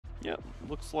Yeah,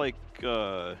 looks like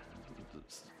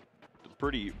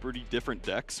pretty different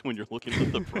decks when you're looking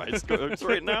at the prize cards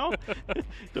right now.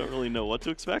 Don't really know what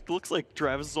to expect. Looks like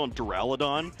Travis is on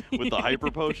Duraludon with the hyper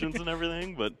potions and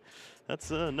everything, but that's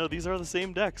no, these are the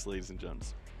same decks, ladies and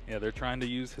gents. Yeah, they're trying to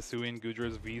use Hisuian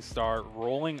Gudra's V-Star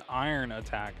Rolling Iron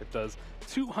attack. It does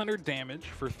 200 damage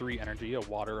for 3 energy, a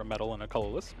water, a metal, and a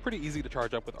colorless. Pretty easy to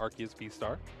charge up with Arceus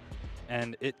V-Star.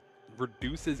 And it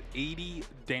reduces 80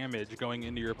 damage going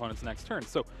into your opponent's next turn.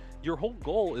 So your whole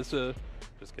goal is to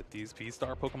just get these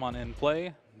V-Star Pokemon in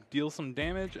play, deal some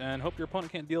damage, and hope your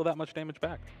opponent can't deal that much damage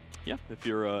back. Yeah, if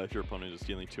your opponent is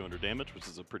dealing 200 damage, which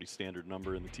is a pretty standard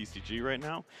number in the TCG right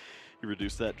now, you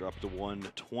reduce that, drop it to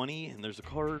 120, and there's a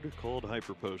card called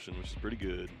Hyper Potion, which is pretty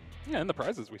good. Yeah, and the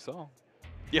prizes we saw.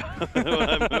 Yeah,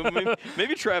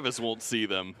 maybe Travis won't see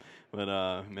them, but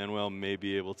Manuel may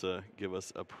be able to give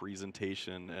us a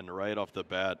presentation. And right off the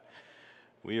bat,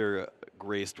 we are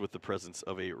graced with the presence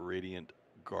of a Radiant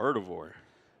Gardevoir.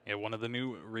 Yeah, one of the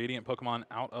new Radiant Pokemon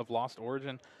out of Lost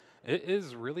Origin. It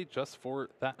is really just for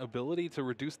that ability to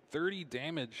reduce 30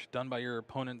 damage done by your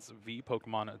opponent's V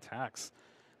Pokemon attacks.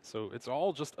 So it's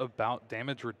all just about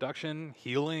damage reduction,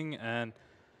 healing, and,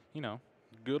 you know,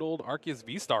 good old Arceus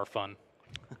V-Star fun.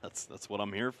 That's what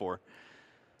I'm here for.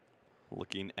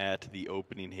 Looking at the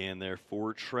opening hand there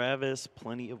for Travis,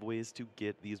 plenty of ways to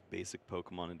get these basic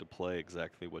Pokemon into play,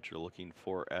 exactly what you're looking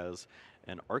for as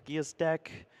an Arceus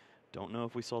deck. Don't know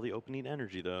if we saw the opening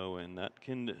energy, though, and that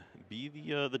can be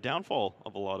the downfall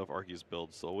of a lot of Arceus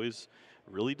builds. Always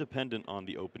really dependent on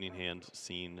the opening hand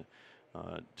seeing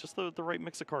just the right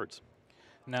mix of cards.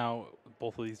 Now,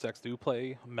 both of these decks do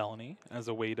play Melanie as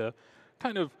a way to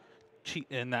kind of cheat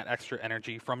in that extra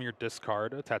energy from your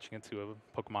discard, attaching it to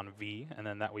a Pokemon V, and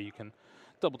then that way you can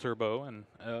double turbo, and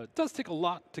it does take a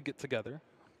lot to get together.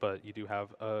 But you do have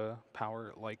a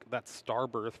power like that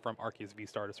Starbirth from Arceus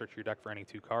V-Star to search your deck for any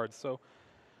 2 cards. So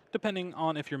depending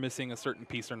on if you're missing a certain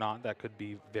piece or not, that could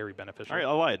be very beneficial. All right,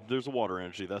 I lied. There's a water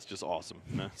energy. That's just awesome.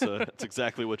 That's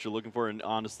exactly what you're looking for. And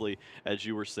honestly, as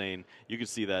you were saying, you can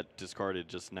see that discarded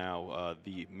just now.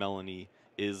 The Melanie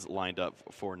is lined up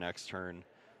for next turn.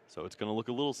 So it's going to look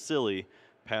a little silly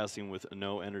passing with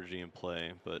no energy in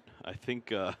play. But I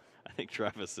think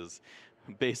Travis is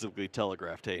basically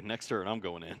telegraphed, hey, next turn I'm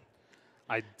going in.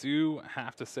 I do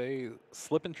have to say,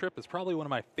 Slip and Trip is probably one of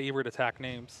my favorite attack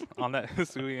names on that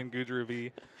Hisuian Gudra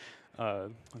V. I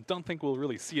don't think we'll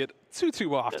really see it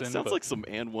too often. That sounds like some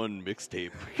and one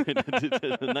mixtape.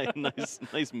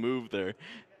 nice move there.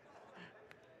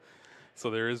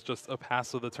 So there is just a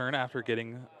pass of the turn after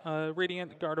getting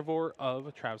Radiant Gardevoir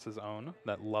of Travis's own,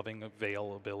 that Loving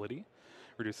Veil ability.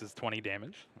 Reduces 20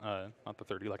 damage, not the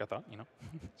 30 like I thought, you know.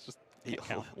 It's just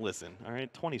count. Listen, all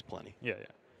right, 20's plenty. Yeah.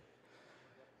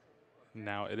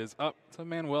 Now it is up to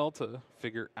Manuel to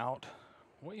figure out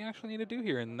what you actually need to do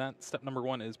here, and that step number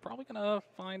 1 is probably going to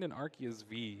find an Arceus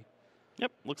V.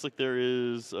 Yep, looks like there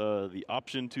is the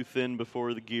option to thin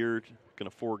before the gear.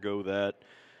 Going to forego that.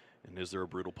 And is there a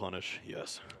brutal punish?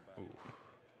 Yes. Ooh.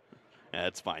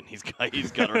 That's fine. He's got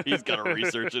a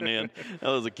research in hand. That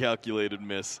was a calculated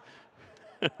miss.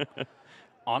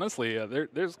 Honestly,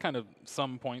 there's kind of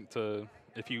some point to,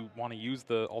 if you want to use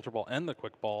the Ultra Ball and the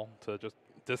Quick Ball to just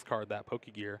discard that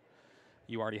Pokegear,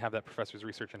 you already have that Professor's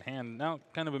Research in hand. Now,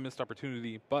 kind of a missed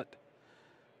opportunity, but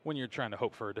when you're trying to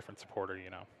hope for a different supporter, you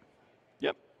know.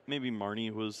 Yep, maybe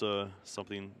Marnie was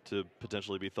something to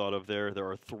potentially be thought of there. There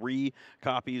are 3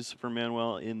 copies for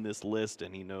Manuel in this list,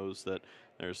 and he knows that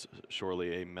there's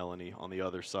surely a Melanie on the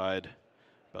other side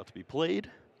about to be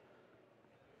played.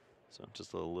 So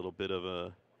just a little bit of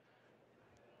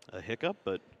a hiccup,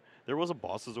 but there was a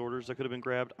boss's orders that could have been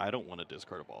grabbed. I don't want to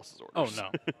discard a boss's orders. Oh,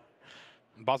 no.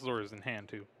 Boss's orders in hand,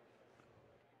 too.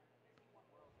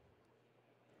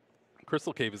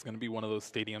 Crystal Cave is going to be one of those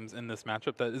stadiums in this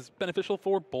matchup that is beneficial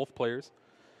for both players.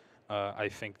 I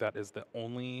think that is the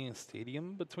only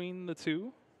stadium between the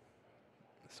 2.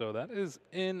 So that is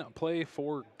in play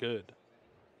for good.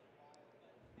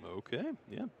 Okay,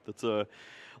 yeah, that's a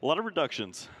lot of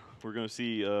reductions. We're going to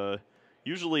see,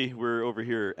 usually we're over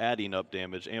here adding up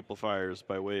damage, amplifiers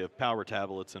by way of power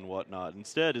tablets and whatnot.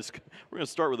 Instead, we're going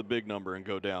to start with a big number and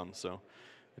go down. So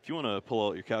if you want to pull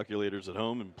out your calculators at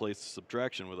home and play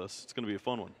subtraction with us, it's going to be a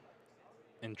fun one.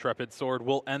 Intrepid Sword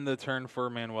will end the turn for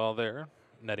Manuel there,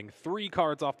 netting 3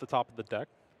 cards off the top of the deck.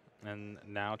 And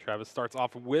now Travis starts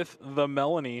off with the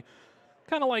Melanie,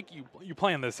 kind of like you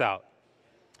plan this out.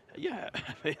 Yeah,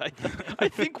 I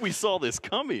think we saw this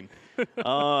coming.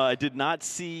 I did not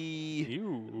see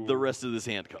Ew. the rest of this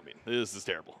hand coming. This is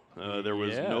terrible. There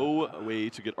was no way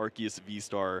to get Arceus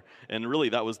V-Star, and really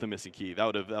that was the missing key. That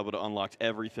would have unlocked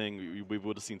everything. We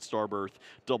would have seen Starbirth,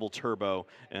 double turbo,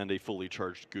 and a fully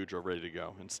charged Gudra ready to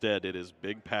go. Instead, it is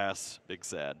big pass, big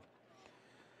sad.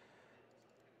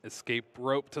 Escape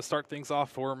rope to start things off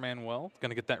for Manuel.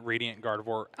 Going to get that Radiant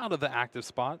Gardevoir out of the active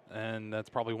spot, and that's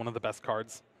probably one of the best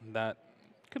cards that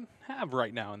could have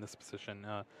right now in this position.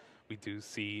 We do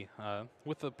see,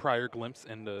 with a prior glimpse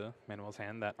into Manuel's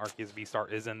hand, that Arceus V-Star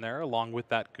is in there, along with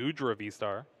that Gudra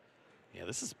V-Star. Yeah,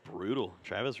 this is brutal.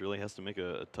 Travis really has to make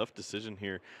a tough decision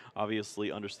here.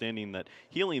 Obviously, understanding that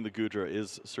healing the Gudra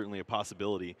is certainly a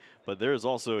possibility, but there is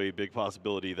also a big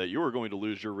possibility that you are going to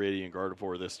lose your Radiant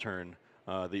Gardevoir this turn.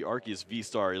 The Arceus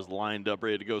V-Star is lined up,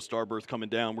 ready to go. Starbirth coming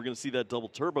down. We're going to see that double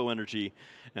turbo energy,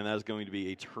 and that is going to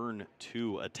be a turn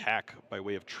 2 attack by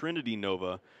way of Trinity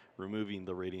Nova, removing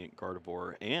the Radiant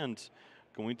Gardevoir, and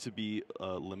going to be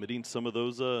limiting some of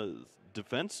those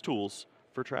defense tools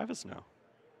for Travis now.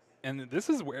 And this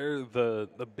is where the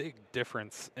big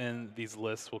difference in these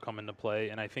lists will come into play,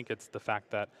 and I think it's the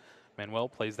fact that Manuel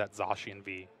plays that Zacian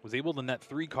V, was able to net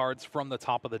 3 cards from the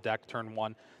top of the deck turn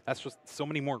 1. That's just so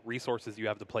many more resources you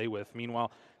have to play with. Meanwhile,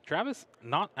 Travis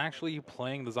not actually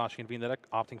playing the Zacian V in the deck,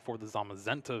 opting for the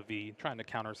Zamazenta V, trying to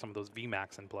counter some of those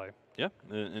VMAX in play. Yeah,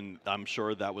 and I'm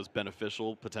sure that was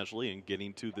beneficial potentially in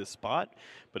getting to this spot,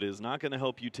 but it is not going to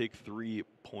help you take 3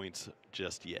 points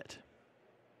just yet.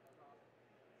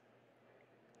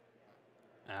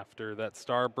 After that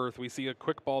Starbirth, we see a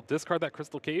quick ball. Discard that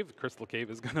Crystal Cave. Crystal Cave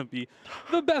is going to be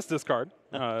the best discard.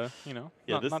 You know,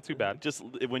 yeah, not too bad. Just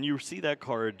when you see that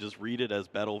card, just read it as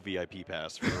Battle VIP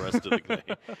Pass for the rest of the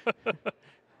game.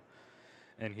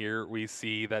 And here we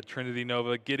see that Trinity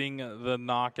Nova getting the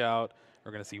knockout.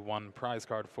 We're going to see 1 prize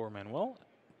card for Manuel.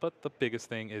 But the biggest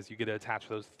thing is you get to attach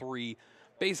those 3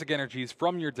 basic energies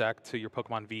from your deck to your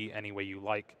Pokemon V any way you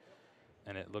like.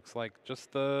 And it looks like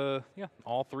just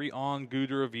all 3 on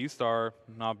Gudra V-Star.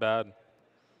 Not bad.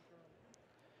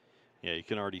 Yeah, you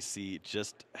can already see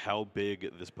just how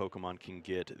big this Pokemon can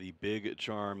get. The big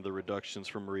charm, the reductions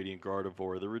from Radiant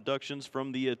Gardevoir, the reductions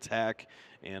from the attack,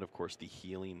 and of course the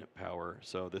healing power.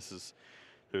 So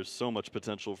there's so much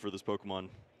potential for this Pokemon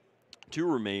to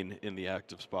remain in the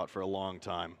active spot for a long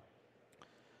time.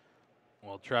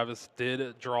 Well, Travis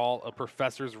did draw a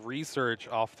Professor's Research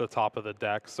off the top of the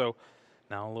deck, so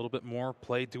now a little bit more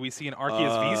play. Do we see an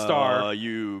Arceus V-Star?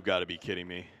 You got to be kidding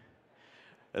me.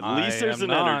 At least there's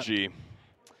an energy,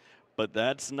 but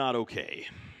that's not okay.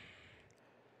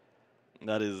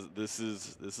 This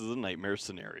is a nightmare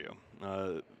scenario.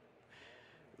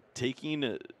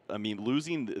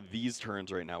 Losing these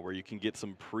turns right now where you can get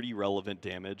some pretty relevant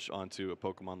damage onto a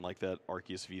Pokemon like that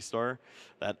Arceus V-Star,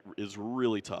 that is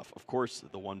really tough. Of course,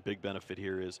 the one big benefit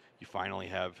here is you finally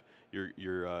have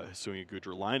your Hisuian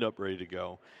Gudra lined up, ready to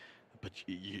go, but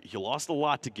you lost a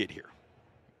lot to get here.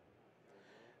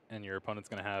 And your opponent's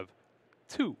going to have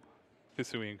 2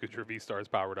 Hisuian Gudra V-Stars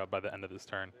powered up by the end of this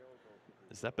turn.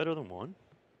 Is that better than 1?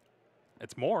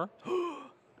 It's more. Oh,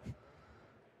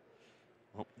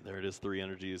 there it is, 3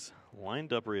 energies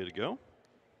lined up, ready to go.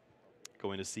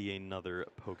 Going to see another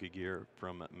Pokegear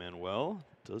from Manuel.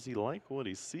 Does he like what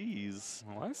he sees?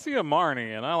 Well, I see a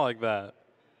Marnie, and I like that.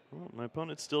 Well, my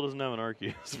opponent still doesn't have an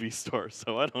Arceus V-Star,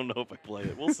 so I don't know if I play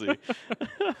it. We'll see.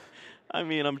 I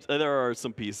mean, there are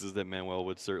some pieces that Manuel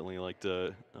would certainly like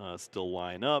to still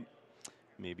line up.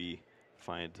 Maybe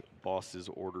find boss's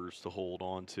orders to hold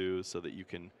on to so that you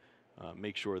can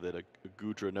make sure that a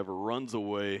Gudra never runs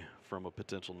away from a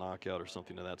potential knockout or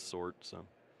something of that sort. So,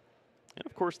 and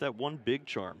of course, that 1 big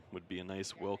charm would be a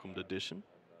nice welcomed addition.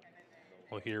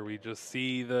 Well, here we just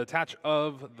see the attach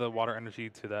of the water energy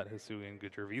to that Hisuian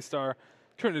Gudra V-Star.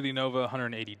 Trinity Nova,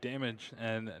 180 damage,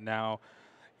 and now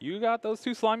you got those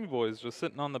 2 slimy boys just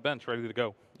sitting on the bench ready to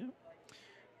go. Yeah.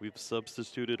 We've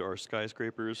substituted our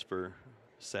skyscrapers for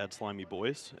sad slimy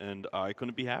boys, and I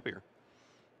couldn't be happier.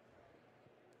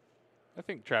 I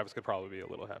think Travis could probably be a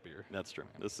little happier. That's true.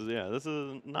 This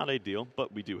is not ideal,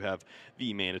 but we do have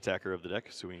the main attacker of the deck,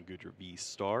 Hisuian Gudra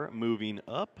V-Star, moving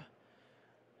up.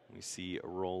 We see a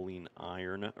Rolling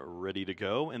Iron ready to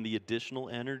go, and the additional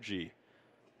energy.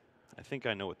 I think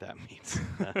I know what that means.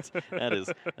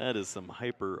 that is some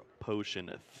hyper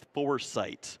potion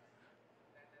foresight.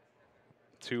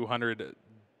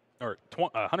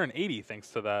 180 thanks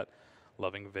to that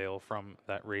Loving Veil from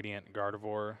that Radiant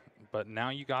Gardevoir. But now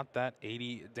you got that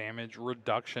 80 damage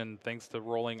reduction thanks to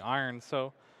Rolling Iron,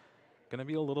 so going to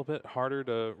be a little bit harder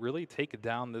to really take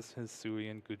down this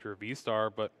Hisuian Gudra V-Star,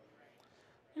 but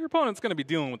your opponent's going to be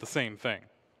dealing with the same thing.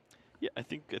 Yeah, I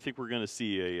think we're going to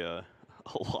see a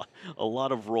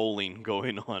lot of rolling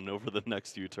going on over the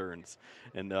next few turns,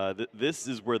 and this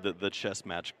is where the chess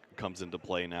match comes into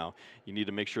play. Now you need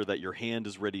to make sure that your hand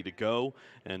is ready to go,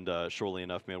 and surely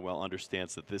enough, Manuel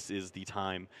understands that this is the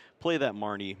time. Play that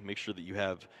Marnie. Make sure that you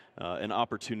have an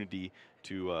opportunity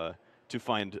to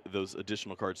find those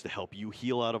additional cards to help you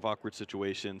heal out of awkward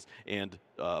situations, and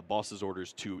boss's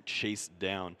orders to chase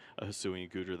down a Hisui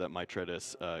and Gudra that might try to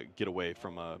get away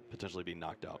from potentially being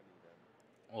knocked out.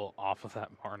 Well, off of that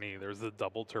Marnie, there's the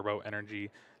double turbo energy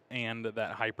and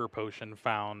that hyper potion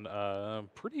found.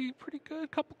 Pretty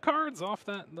good couple cards off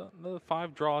that the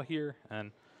 5 draw here,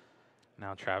 and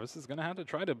now Travis is going to have to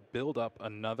try to build up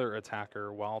another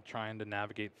attacker while trying to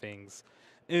navigate things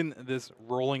in this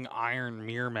rolling iron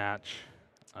mirror match.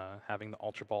 Having the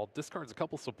Ultra Ball discards a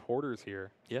couple supporters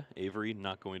here. Yeah, Avery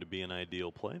not going to be an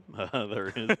ideal play.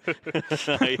 There is.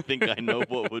 I think I know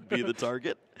what would be the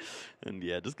target. And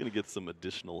yeah, just going to get some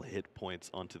additional hit points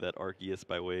onto that Arceus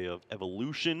by way of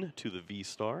evolution to the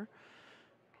V-Star.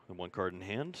 And 1 card in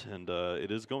hand, and it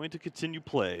is going to continue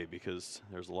play because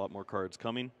there's a lot more cards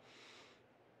coming.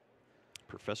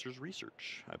 Professor's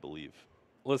Research, I believe.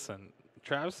 Listen,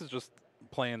 Travis is just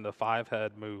playing the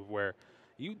 5-head move where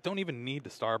you don't even need the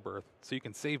Star Birth, so you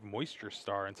can save Moisture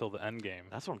Star until the end game.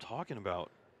 That's what I'm talking about.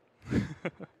 I'm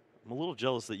a little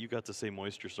jealous that you got to say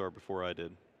Moisture Star before I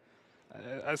did.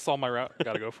 I saw my route.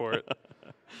 Got to go for it.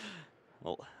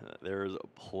 Well, there's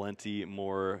plenty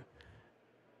more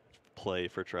play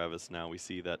for Travis now. We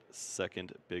see that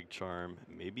second big charm.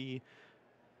 Maybe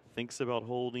thinks about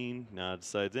holding. Now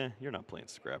decides, you're not playing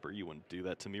Scrapper. You wouldn't do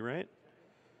that to me, right?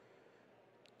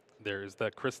 There's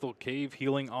that Crystal Cave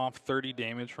healing off 30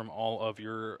 damage from all of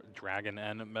your Dragon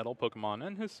and Metal Pokemon.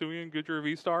 And Hisui and Gudra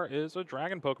V-Star is a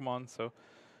Dragon Pokemon, so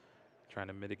trying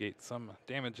to mitigate some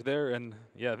damage there. And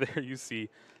yeah, there you see,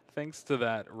 thanks to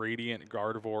that Radiant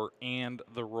Gardevoir and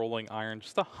the Rolling Iron,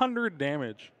 just 100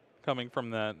 damage coming from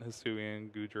that Hisui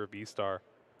and Gudra V-Star.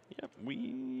 Yeah,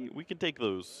 we can take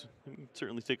those. We can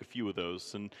certainly take a few of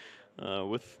those. And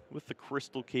with the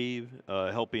Crystal Cave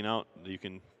helping out, you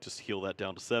can just heal that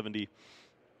down to 70.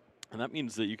 And that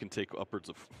means that you can take upwards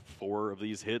of 4 of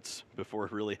these hits before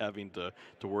really having to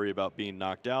worry about being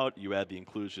knocked out. You add the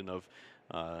inclusion of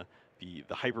the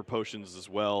hyper potions as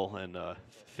well, and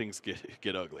things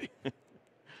get ugly.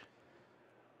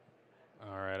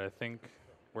 All right, I think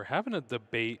we're having a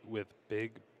debate with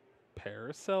Big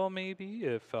Parasol, maybe,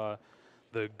 if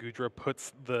the Gudra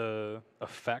puts the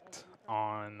effect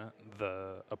on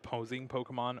the opposing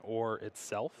Pokemon or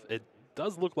itself. It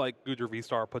does look like Gudra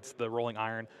V-Star puts the Rolling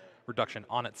Iron reduction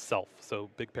on itself, so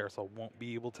Big Parasol won't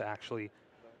be able to actually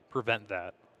prevent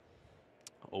that.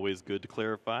 Always good to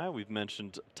clarify. We've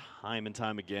mentioned time and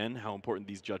time again how important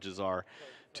these judges are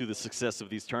to the success of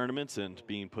these tournaments and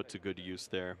being put to good use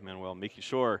there. Manuel making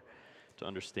sure to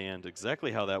understand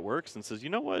exactly how that works and says, you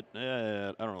know what,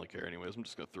 I don't really care anyways. I'm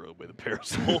just going to throw away the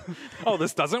Parasol. Oh,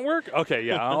 this doesn't work? Okay,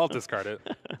 yeah, I'll discard it.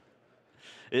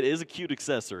 It is a cute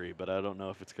accessory, but I don't know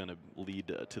if it's going to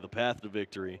lead to the path to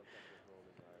victory.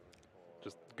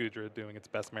 Just Gudra doing its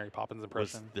best Mary Poppins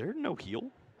impression. Was there no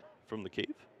heal from the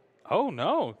cave? Oh,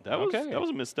 no. That was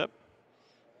a misstep.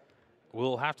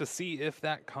 We'll have to see if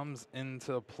that comes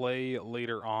into play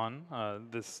later on.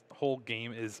 This whole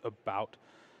game is about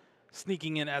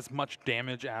sneaking in as much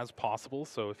damage as possible,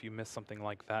 so if you miss something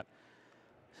like that,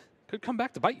 could come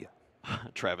back to bite you.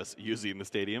 Travis using the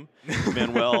stadium.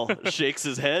 Manuel shakes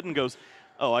his head and goes,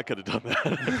 oh, I could have done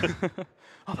that.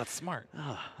 Oh, that's smart.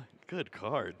 Good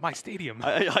card. My stadium.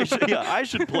 I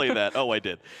should play that. Oh, I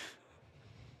did.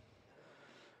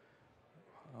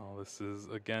 Oh, this is,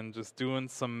 again, just doing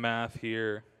some math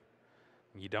here.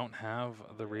 You don't have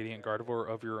the Radiant Gardevoir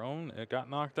of your own. It got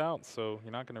knocked out, so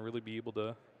you're not going to really be able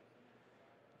to...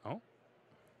 Oh.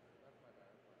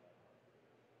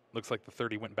 Looks like the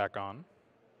 30 went back on.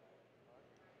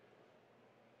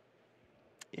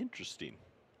 Interesting.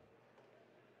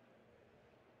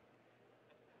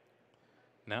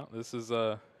 Now, this is...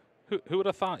 who would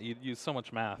have thought you'd use so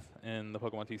much math in the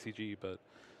Pokemon TCG, but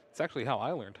it's actually how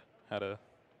I learned how to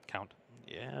count.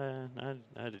 Yeah,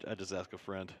 I just ask a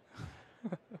friend.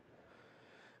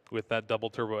 With that double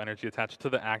turbo energy attached to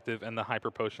the active and the hyper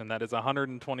potion, that is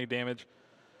 120 damage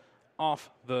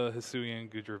off the Hisuian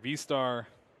Gudra V-Star.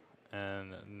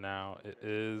 And now it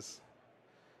is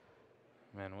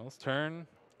Manuel's turn.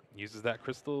 Uses that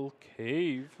Crystal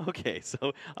Cave. Okay,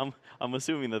 so I'm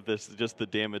assuming that this just the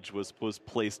damage was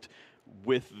placed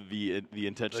with the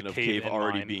intention of cave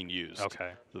already being used.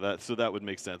 Okay. So that would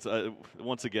make sense.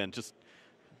 Once again, just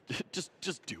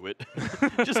just do it.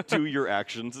 Just do your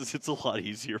actions. It's a lot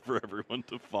easier for everyone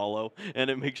to follow, and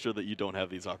it makes sure that you don't have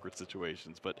these awkward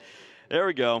situations. But there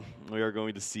we go. We are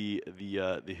going to see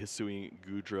the Hisuian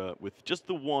Gudra with just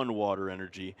the one water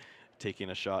energy taking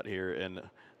a shot here, and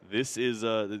this is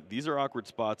these are awkward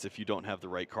spots if you don't have the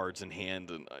right cards in hand,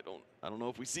 and I don't know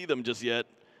if we see them just yet.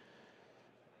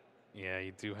 Yeah,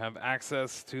 you do have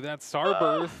access to that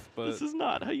Starbirth, but this is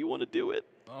not how you want to do it.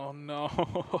 Oh no.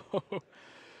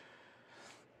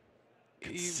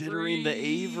 Considering the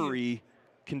Avery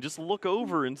can just look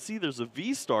over and see there's a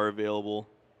V-Star available.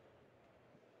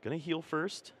 Gonna heal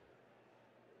first.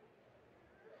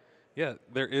 Yeah,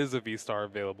 there is a V-Star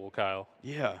available, Kyle.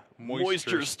 Yeah,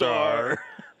 Moisture Star.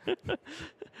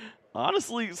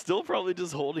 Honestly, still probably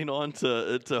just holding on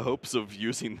to hopes of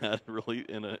using that really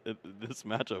in this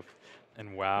matchup.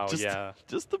 And wow,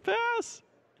 just the pass.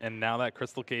 And now that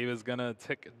Crystal Cave is gonna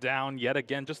tick down yet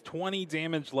again. Just 20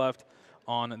 damage left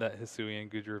on that Hisuian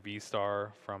Gudra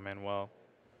V-Star from Manuel.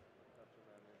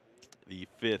 The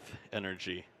 5th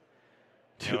energy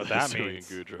to You know what the that Hisuian means?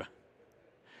 Gudra.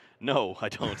 No, I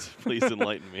don't. Please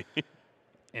enlighten me.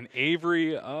 An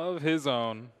Avery of his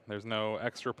own. There's no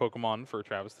extra Pokemon for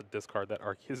Travis to discard that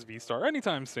Arceus V-Star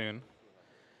anytime soon.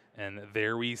 And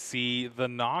there we see the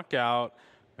knockout.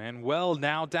 Manuel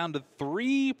now down to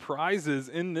 3 prizes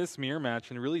in this mirror match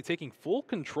and really taking full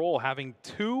control, having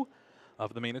 2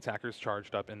 of the main attackers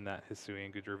charged up in that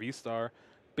Hisuian Gudra V-Star.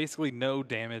 Basically no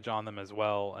damage on them as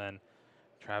well, and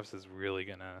Travis is really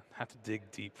going to have to dig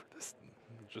deep for this.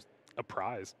 Just a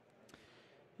prize.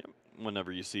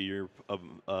 Whenever you see your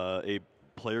a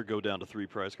player go down to 3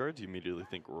 prize cards, you immediately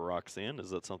think Roxanne. Is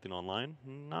that something online?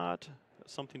 Not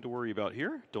something to worry about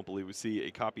here. Don't believe we see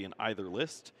a copy in either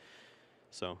list.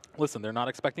 So listen, they're not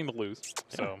expecting to lose.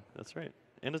 Yeah, so that's right.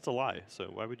 And it's a lie, so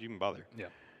why would you even bother? Yeah.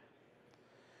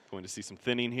 Going to see some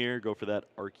thinning here. Go for that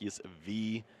Arceus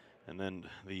V. And then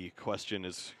the question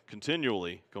is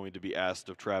continually going to be asked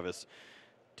of Travis,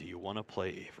 do you want to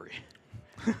play Avery?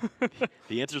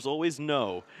 The answer is always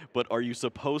no, but are you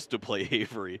supposed to play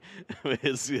Avery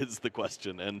is the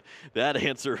question, and that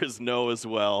answer is no as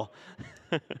well.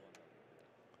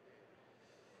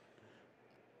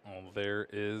 Oh, there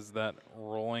is that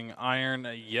rolling iron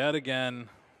yet again.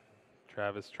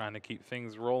 Travis trying to keep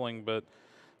things rolling, but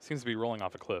seems to be rolling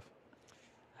off a cliff.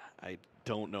 I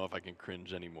don't know if I can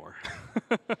cringe anymore.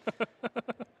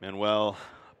 Manuel,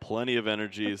 plenty of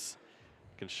energies.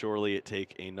 Can surely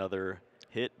take another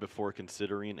hit before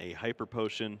considering a hyper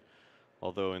potion.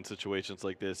 Although in situations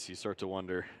like this, you start to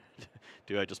wonder,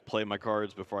 do I just play my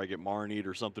cards before I get Marnied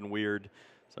or something weird?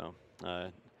 So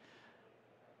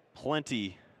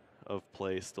plenty of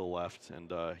play still left,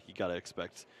 and you got to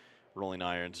expect rolling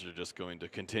irons are just going to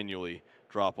continually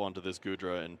drop onto this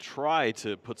Gudra and try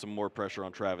to put some more pressure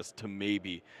on Travis to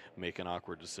maybe make an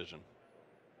awkward decision.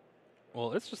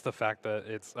 Well, it's just the fact that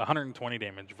it's 120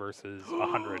 damage versus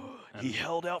 100. He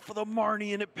held out for the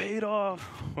Marnie and it paid off.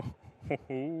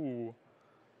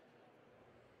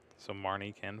 So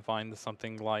Marnie can find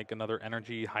something like another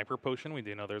energy hyper potion. We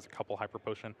do know there's a couple hyper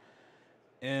potion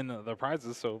in the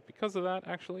prizes, so because of that,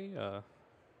 actually,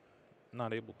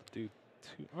 not able to do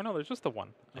two. Oh no, there's just the one.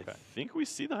 Okay. I think we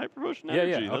see the hyper potion Yeah,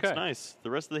 energy. yeah, okay. That's nice. The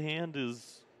rest of the hand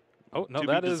is no, to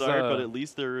that be is desired, but at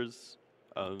least there is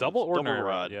double ordinary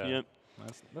rod. Yeah. Yep.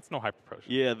 That's no hyper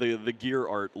potion. Yeah, the gear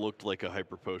art looked like a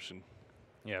hyper potion.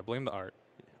 Yeah, blame the art.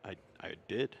 I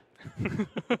did.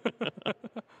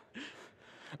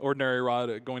 Ordinary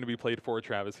Rod going to be played for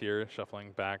Travis here,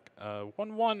 shuffling back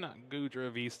 1/1 Gudra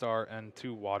V-Star and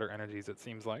 2 water energies, it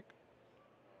seems like.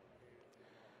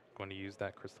 Going to use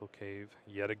that Crystal Cave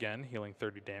yet again, healing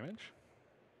 30 damage.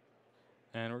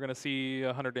 And we're going to see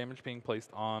 100 damage being placed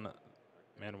on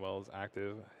Manuel's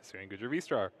active Hisuian Gudra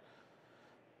V-Star.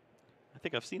 I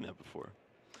think I've seen that before.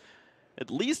 At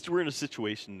least we're in a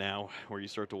situation now where you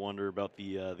start to wonder about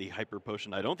the hyper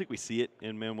potion. I don't think we see it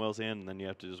in Manuel's hand, and then you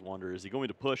have to just wonder, is he going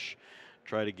to push,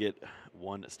 try to get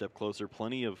one step closer?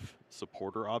 Plenty of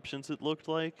supporter options, it looked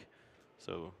like.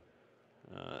 So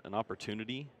an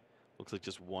opportunity. Looks like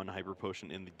just one hyper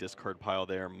potion in the discard pile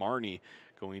there. Marnie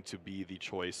going to be the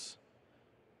choice.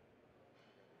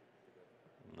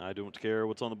 I don't care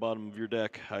what's on the bottom of your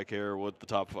deck. I care what the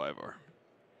top 5 are.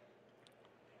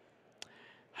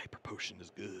 Hyper potion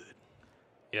is good.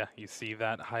 Yeah, you see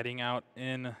that hiding out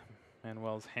in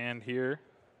Manuel's hand here.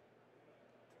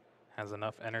 Has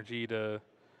enough energy to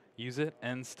use it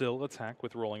and still attack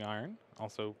with Rolling Iron.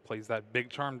 Also plays that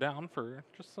big charm down for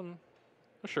just some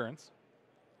assurance.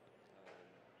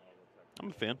 I'm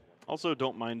a fan. Also,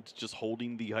 don't mind just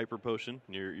holding the hyper potion.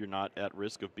 You're not at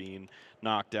risk of being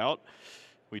knocked out.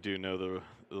 We do know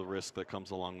the risk that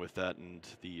comes along with that, and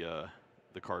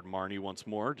the card Marnie once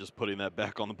more, just putting that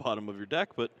back on the bottom of your deck,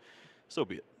 but so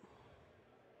be it.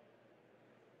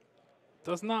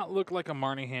 Does not look like a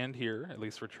Marnie hand here, at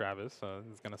least for Travis.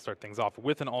 He's going to start things off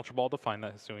with an Ultra Ball to find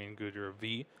that Hisuian Gudra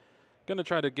V. Going to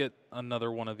try to get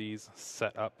another one of these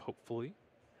set up, hopefully.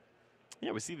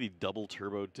 Yeah, we see the double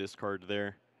turbo discard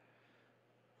there.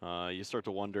 You start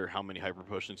to wonder how many Hyper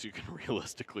Potions you can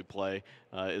realistically play.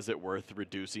 Is it worth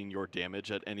reducing your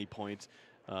damage at any point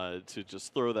to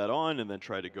just throw that on and then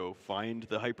try to go find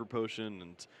the Hyper Potion,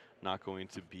 and not going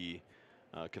to be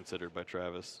considered by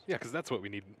Travis? Yeah, because that's what we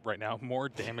need right now, more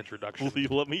damage reduction.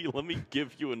 let me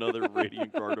give you another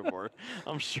Radiant Gardevoir.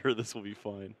 I'm sure this will be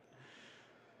fine.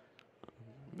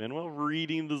 Manuel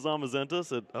reading the Zamazenta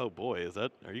said, "Oh boy,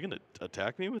 are you going to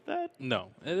attack me with that?" No,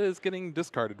 it is getting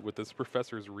discarded with this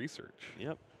professor's research.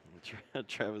 Yep.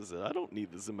 Travis said, "I don't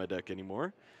need this in my deck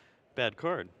anymore. Bad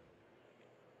card."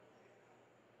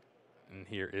 And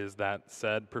here is that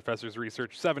said professor's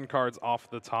research. 7 cards off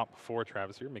the top for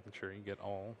Travis here, making sure you get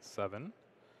all 7.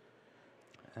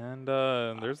 And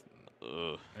there's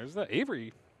the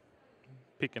Avery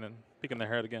peeking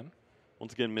their head again.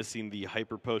 Once again, missing the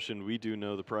Hyper Potion. We do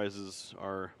know the prizes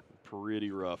are pretty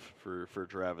rough for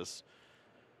Travis.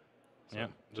 So yeah,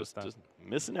 just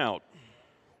missing out.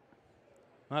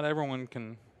 Not everyone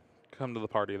can come to the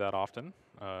party that often.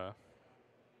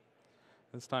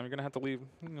 This time you're going to have to leave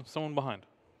someone behind.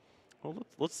 Well,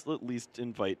 let's at least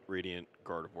invite Radiant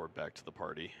Gardevoir back to the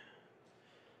party.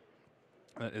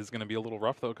 That is going to be a little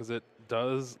rough, though, because it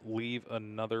does leave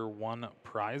another one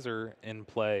prizer in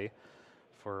play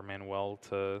for Manuel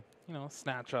to,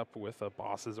 snatch up with a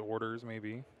boss's orders,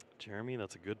 maybe. Jeremy,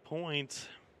 that's a good point.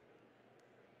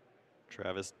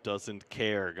 Travis doesn't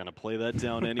care. Gonna play that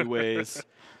down anyways.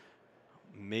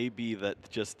 Maybe that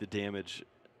just the damage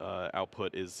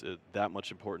output is that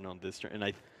much important on this turn. And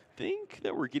I think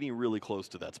that we're getting really close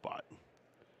to that spot.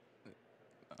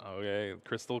 Okay,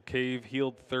 Crystal Cave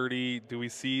healed 30. Do we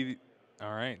see...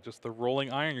 All right, just the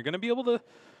rolling iron. You're going to be able to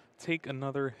take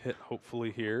another hit,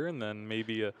 hopefully, here, and then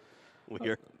maybe a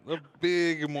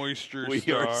big moisture star.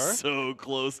 We are so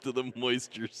close to the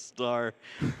moisture star.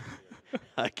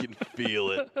 I can feel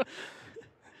it.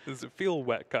 Does it feel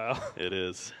wet, Kyle? It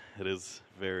is. It is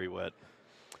very wet.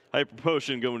 Hyper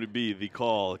Potion going to be the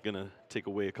call. Going to take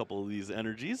away a couple of these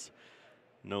energies.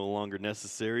 No longer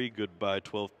necessary. Goodbye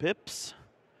 12 pips.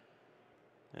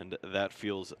 And that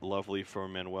feels lovely for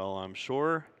Manuel, I'm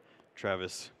sure.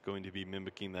 Travis going to be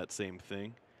mimicking that same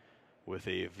thing with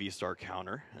a V-Star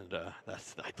counter, and I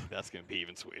think that's going to be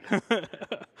even sweeter.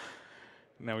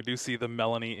 Now we do see the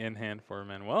Melanie in hand for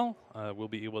Manuel. We'll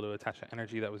be able to attach an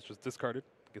energy that was just discarded.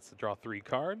 Gets to draw 3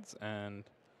 cards, and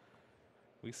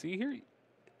we see here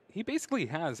he basically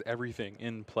has everything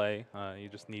in play. You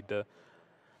just need to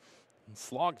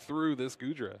slog through this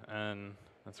Gudra, and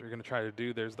that's what you're going to try to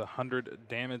do. There's the 100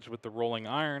 damage with the rolling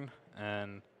iron,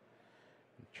 and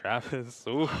Travis,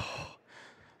 ooh,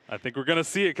 I think we're going to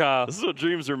see it, Kyle. This is what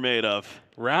dreams are made of.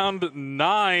 Round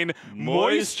 9,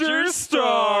 Moisture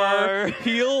Star.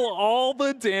 Heal all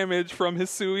the damage from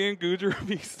Hisuian Gudra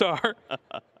V-Star.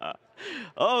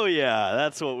 Oh, yeah,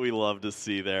 that's what we love to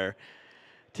see there.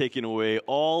 Taking away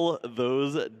all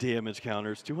those damage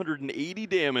counters. 280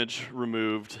 damage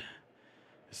removed.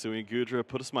 Hisuian Gudra,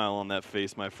 put a smile on that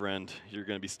face, my friend. You're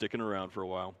going to be sticking around for a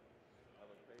while.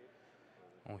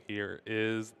 Well, here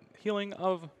is healing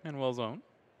of Manuel's own.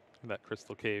 That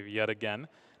Crystal Cave yet again.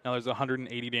 Now there's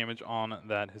 180 damage on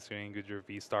that Hisuian Gudra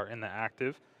V-Star in the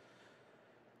active.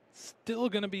 Still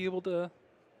going to be able to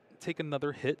take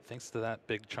another hit thanks to that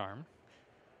big charm.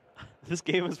 This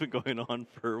game has been going on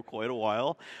for quite a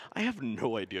while. I have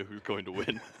no idea who's going to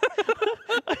win.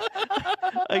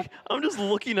 I'm just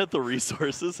looking at the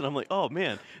resources, and I'm like, oh,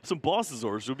 man, some Boss's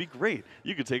Orders would be great.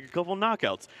 You could take a couple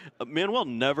knockouts. Manuel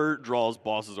never draws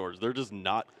Boss's Orders. They're just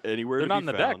not anywhere to be found.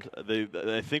 They're not in the deck.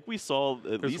 I think we saw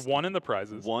at least one in the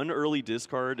prizes. One early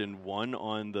discard and one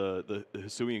on the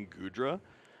Hisuian Gudra.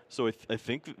 So I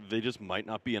think they just might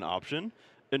not be an option.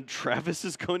 And Travis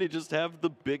is going to just have the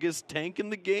biggest tank in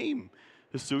the game.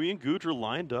 Hisuian Gudra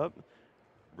lined up.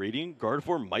 Radiant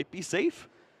Gardevoir might be safe.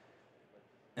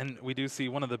 And we do see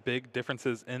one of the big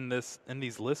differences in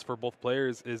these lists for both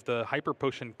players is the Hyper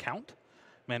Potion count.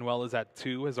 Manuel is at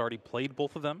 2, has already played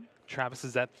both of them. Travis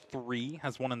is at 3,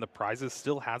 has one in the prizes,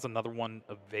 still has another one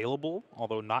available,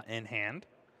 although not in hand.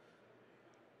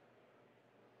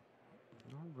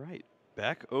 All right,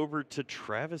 back over to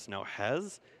Travis now.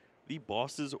 Has the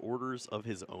Boss's Orders of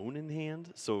his own in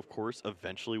hand, so of course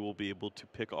eventually we'll be able to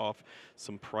pick off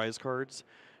some prize cards.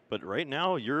 But right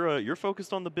now, you're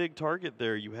focused on the big target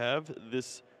there. You have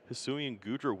this Hisuian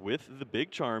Gudra with the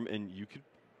big charm, and you could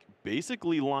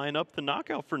basically line up the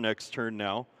knockout for next turn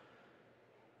now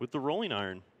with the rolling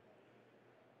iron.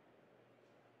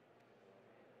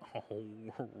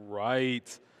 All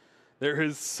right. There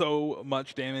is so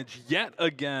much damage yet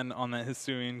again on that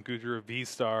Hisuian Gudra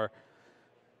V-Star.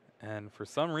 And for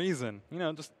some reason, you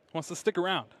know, just wants to stick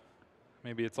around.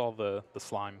 Maybe it's all the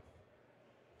slime.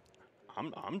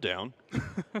 I'm down.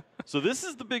 So this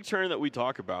is the big turn that we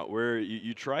talk about, where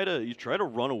you try to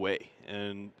run away,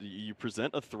 and you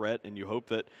present a threat, and you hope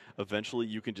that eventually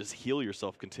you can just heal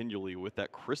yourself continually with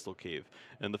that Crystal Cave.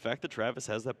 And the fact that Travis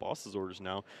has that boss's orders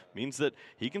now means that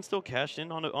he can still cash in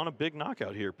on a big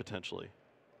knockout here potentially.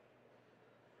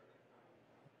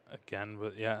 Again,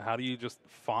 but yeah, how do you just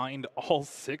find all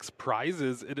 6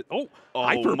 prizes? Oh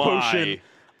Hyper Potion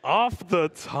off the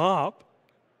top.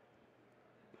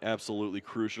 Absolutely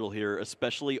crucial here,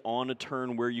 especially on a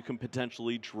turn where you can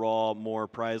potentially draw more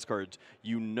prize cards.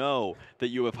 You know that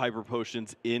you have Hyper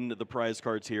Potions in the prize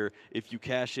cards here. If you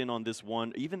cash in on this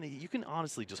one, even you can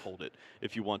honestly just hold it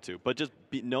if you want to. But just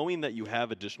knowing that you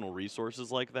have additional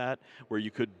resources like that, where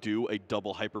you could do a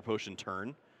double Hyper Potion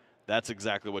turn, that's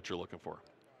exactly what you're looking for.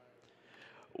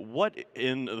 What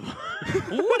in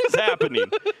what is happening?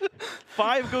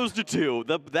 5 goes to 2.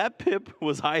 That pip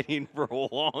was hiding for a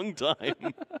long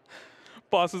time.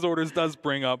 Boss's orders does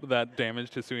bring up that damage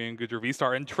to Hisuian Gudra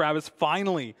V-Star, and Travis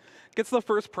finally gets the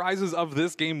first prizes of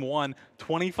this game 1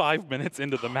 25 minutes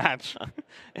into the match.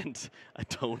 And I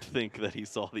don't think that he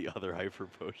saw the other Hyper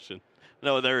Potion.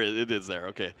 No, there it is there.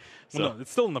 Okay. So well, no,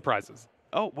 it's still in the prizes.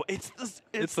 Oh, well, it's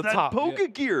the that top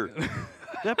Poke Gear.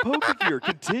 That Poke Gear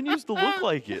continues to look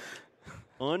like it.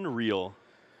 Unreal.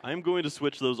 I'm going to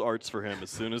switch those arts for him as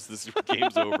soon as this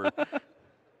game's over.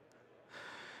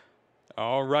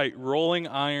 All right, rolling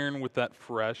iron with that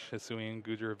fresh Hisuian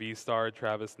Gudra V-Star.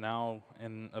 Travis now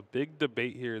in a big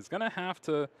debate here is going to have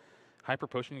to Hyper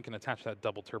Potion. You can attach that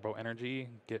double turbo energy,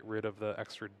 get rid of the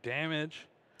extra damage.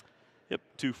 Yep,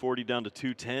 240 down to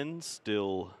 210,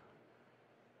 still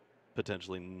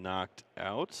potentially knocked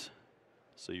out.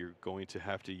 So you're going to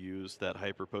have to use that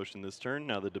Hyper Potion this turn.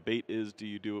 Now the debate is, do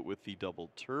you do it with the double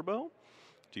turbo?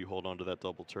 Do you hold on to that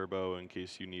double turbo in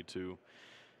case you need to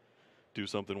do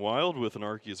something wild with an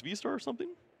Arceus V-Star or something?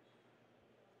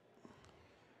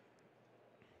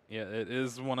 Yeah, it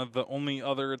is one of the only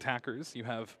other attackers you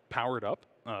have powered up.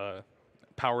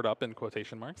 Powered up in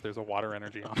quotation marks. There's a water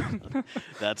energy on it.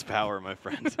 That's power, my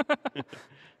friend.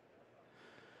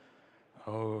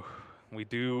 Oh, we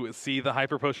do see the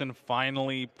Hyper Potion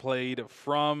finally played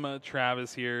from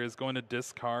Travis here. Is going to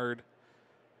discard.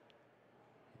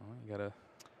 Well, you gotta.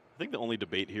 I think the only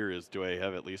debate here is, do I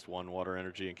have at least one water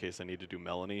energy in case I need to do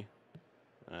Melanie?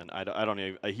 And I don't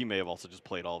even, he may have also just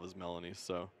played all of his Melanies,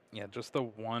 so. Yeah, just the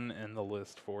one in the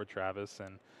list for Travis,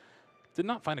 and did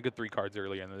not find a good 3 cards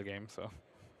earlier in the game, so.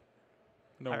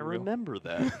 No, I remember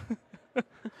that.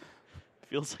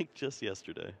 Feels like just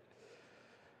yesterday.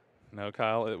 No,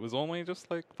 Kyle, it was only just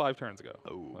like 5 turns ago.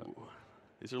 Oh,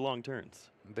 these are long turns.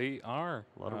 They are.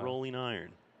 A lot of rolling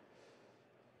iron.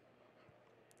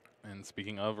 And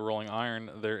speaking of rolling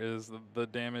iron, there is the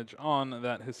damage on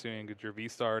that Hisuian Gudra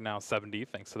V-Star, now 70,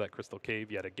 thanks to that Crystal Cave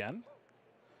yet again.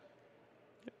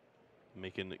 Yep.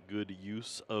 Making good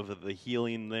use of the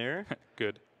healing there.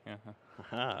 Good. Yeah.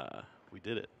 Aha, we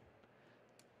did it.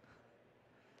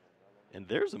 And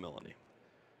there's a Melanie.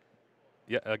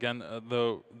 Yeah, again,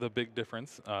 the big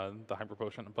difference, the Hyper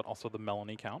Potion, but also the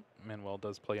Melanie count. Manuel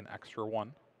does play an extra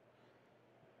 1.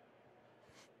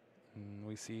 And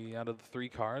we see out of the 3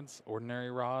 cards,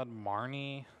 Ordinary Rod,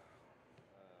 Marnie,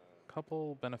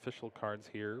 couple beneficial cards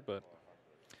here, but...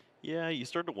 Yeah, you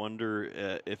start to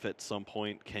wonder if at some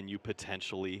point can you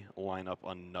potentially line up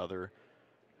another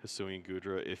Hisuian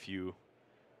Gudra if you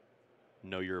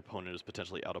know your opponent is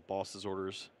potentially out of boss's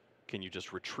orders. Can you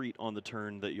just retreat on the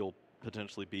turn that you'll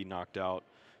potentially be knocked out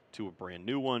to a brand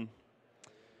new one?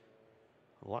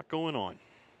 A lot going on.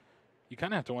 You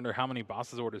kind of have to wonder how many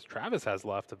boss's orders Travis has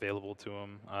left available to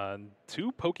him.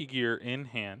 2 Pokegear in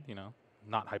hand, you know,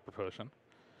 not Hyper Potion.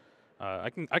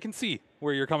 I can see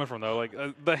where you're coming from though. Like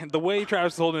the way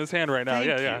Travis is holding his hand right now. Thank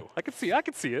yeah. you. I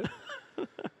can see it.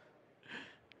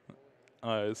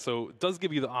 So it does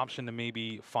give you the option to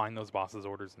maybe find those boss's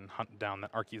orders and hunt down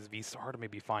that Arceus V-Star to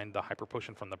maybe find the Hyper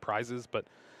Potion from the prizes. But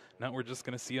now we're just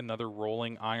going to see another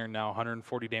rolling iron now.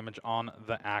 140 damage on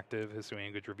the active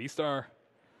Hisuian Gudra V-Star.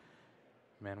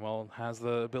 Manuel has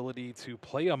the ability to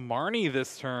play a Marnie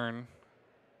this turn.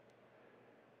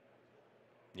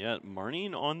 Yeah,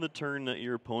 Marning on the turn that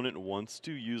your opponent wants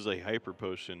to use a Hyper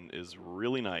Potion is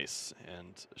really nice.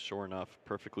 And sure enough,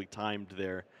 perfectly timed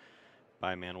there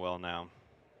by Manuel now.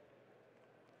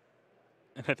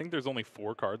 And I think there's only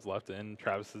 4 cards left in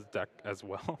Travis's deck as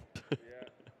well.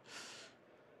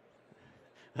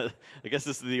 I guess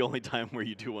this is the only time where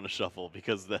you do want to shuffle,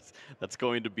 because that's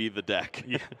going to be the deck.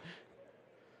 Yeah.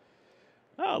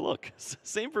 Ah, look,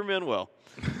 same for Manuel.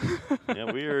 Yeah,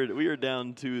 we are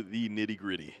down to the nitty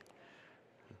gritty.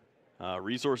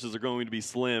 Resources are going to be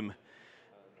slim.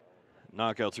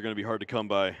 Knockouts are going to be hard to come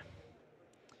by.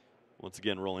 Once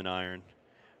again, rolling iron,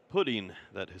 putting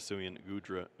that Hisuian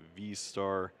Gudra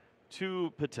V-Star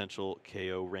to potential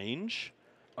KO range.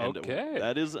 And Okay.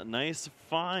 that is a nice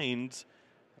find.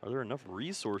 Are there enough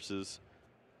resources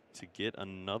to get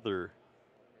another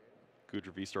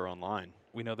Gudra V-Star online?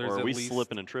 We know there's or are at we least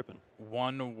slipping and tripping?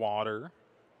 1 water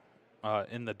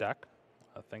in the deck,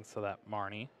 thanks to that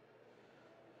Marnie.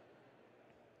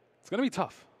 It's going to be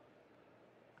tough.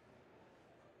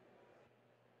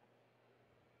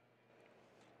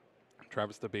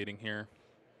 Travis debating here.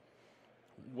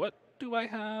 What do I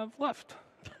have left?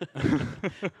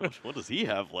 What does he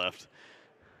have left?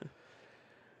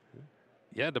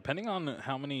 Yeah, depending on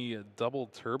how many double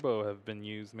turbo have been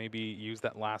used, maybe use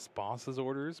that last boss's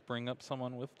orders, bring up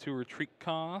someone with 2 retreat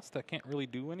cost that can't really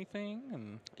do anything,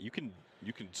 and You can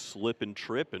slip and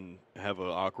trip and have an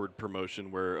awkward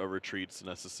promotion where a retreat's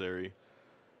necessary.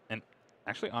 And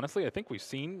actually, honestly, I think we've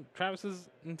seen Travis's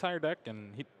entire deck,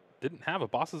 and he didn't have a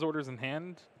boss's orders in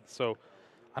hand, so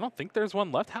I don't think there's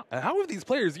one left. How have these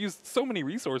players used so many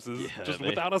resources just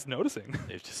without us noticing?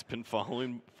 They've just been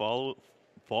falling by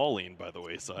the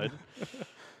wayside.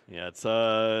 Yeah, it's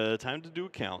time to do a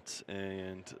count,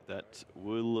 and that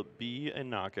will be a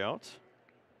knockout.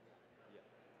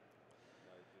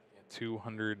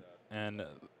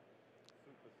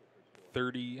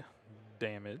 230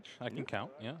 damage. I can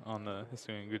count, yeah, on the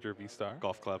Hisuian Gudra V-Star.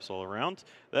 Golf claps all around.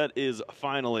 That is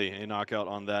finally a knockout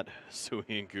on that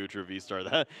Hisuian Gudra V-Star.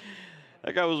 That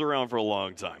guy was around for a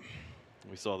long time.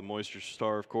 We saw the Moisture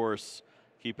Star, of course.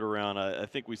 Keep it around. I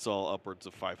think we saw upwards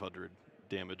of 500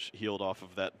 damage healed off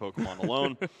of that Pokemon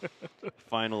alone.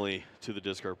 Finally, to the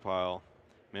discard pile.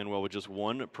 Manuel with just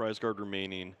 1 prize card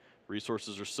remaining.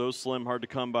 Resources are so slim, hard to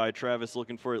come by. Travis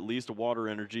looking for at least a water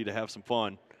energy to have some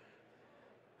fun.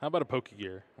 How about a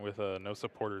Pokegear with no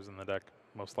supporters in the deck,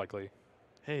 most likely?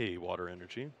 Hey, water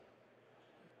energy.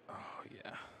 Oh,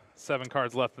 yeah. 7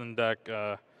 cards left in the deck.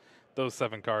 Those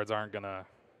 7 cards aren't going to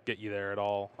get you there at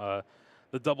all.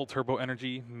 The double turbo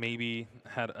energy maybe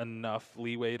had enough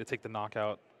leeway to take the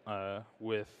knockout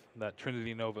with that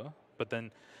Trinity Nova, but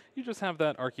then you just have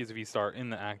that Arceus V-Star in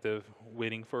the active,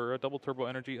 waiting for a double turbo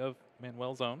energy of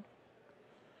Manuel's own.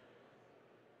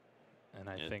 And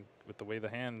I think with the way the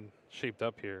hand shaped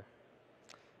up here,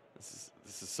 this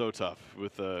is so tough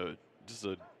with just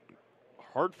a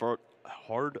hard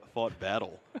fought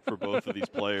battle for both of these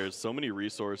players. So many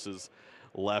resources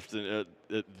left and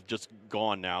just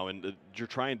gone now, and you're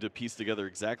trying to piece together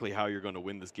exactly how you're going to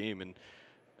win this game, and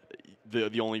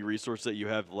the only resource that you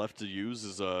have left to use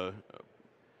is a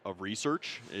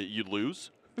research. You'd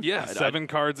lose. Yeah, 7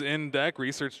 cards in deck.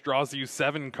 Research draws you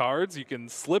 7 cards. You can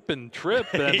slip and trip.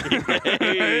 And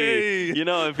hey. You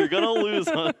know, if you're going to lose,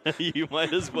 you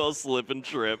might as well slip and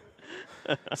trip.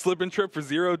 Slip and trip for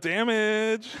 0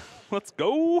 damage. Let's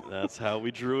go. That's how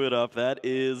we drew it up. That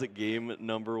is game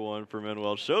number 1 for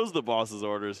Manuel. Shows the boss's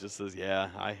orders. Just says, yeah,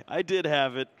 I did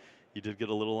have it. You did get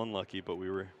a little unlucky, but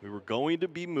we were going to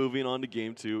be moving on to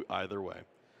game 2 either way.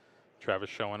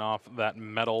 Travis showing off that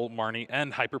metal Marnie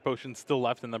and Hyper Potion still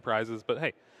left in the prizes. But hey,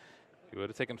 if you would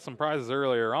have taken some prizes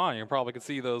earlier on, you probably could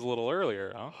see those a little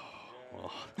earlier, huh?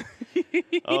 Well,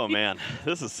 oh man,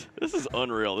 this is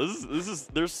unreal.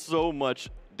 There's so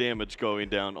much damage going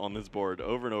down on this board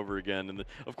over and over again, and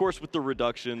of course with the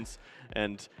reductions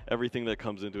and everything that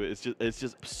comes into it, it's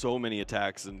just so many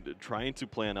attacks, and trying to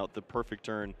plan out the perfect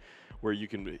turn where you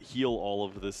can heal all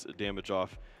of this damage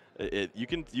off. You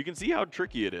can see how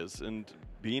tricky it is, and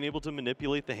being able to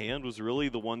manipulate the hand was really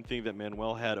the one thing that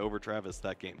Manuel had over Travis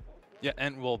that game. Yeah,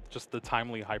 and well, just the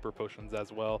timely Hyper Potions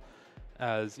as well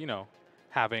as, you know,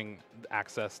 having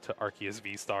access to Arceus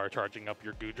V-Star charging up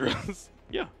your Gudras.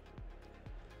 Yeah.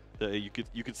 You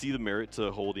could see the merit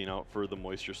to holding out for the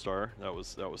Moisture Star. That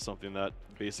was something that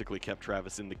basically kept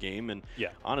Travis in the game. And yeah,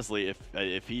 honestly,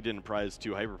 if he didn't prize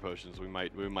 2 Hyper Potions, we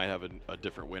might have a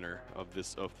different winner of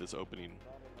this opening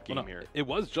game here. It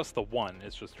was just the one.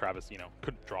 It's just Travis, you know,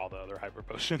 couldn't draw the other Hyper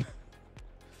Potion.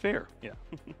 Fair. Yeah.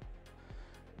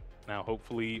 Now,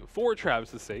 hopefully, for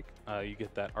Travis's sake, you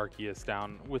get that Arceus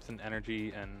down with an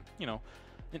energy, and, you know,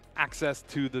 access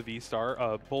to the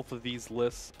V-Star. Both of these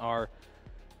lists are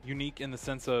unique in the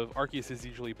sense of Arceus is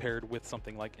usually paired with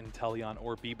something like Inteleon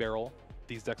or B-Barrel.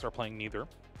 These decks are playing neither.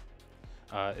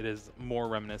 It is more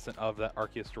reminiscent of that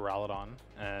Arceus Duraludon,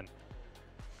 and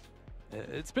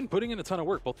it's been putting in a ton of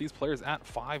work. Both these players at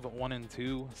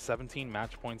 5-1-2, 17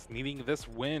 match points, needing this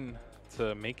win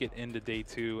to make it into day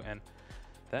 2, and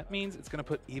that means it's going to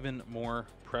put even more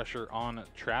pressure on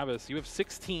Travis. You have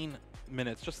 16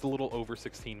 minutes, just a little over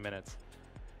 16 minutes.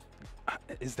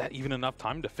 Is that even enough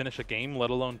time to finish a game,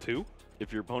 let alone 2?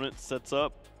 If your opponent sets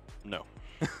up, no.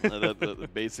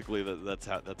 Basically, that's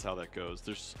how that goes.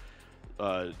 There's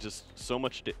just so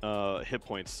much hit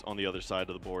points on the other side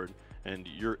of the board, and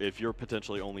if you're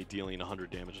potentially only dealing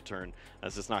 100 damage a turn,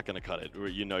 that's just not going to cut it.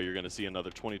 You know you're going to see another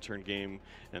 20-turn game,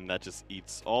 and that just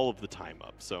eats all of the time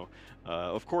up. So,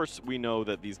 of course, we know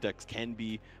that these decks can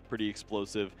be pretty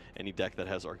explosive. Any deck that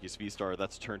has Arceus V-Star,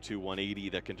 that's turn 2 180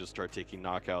 that can just start taking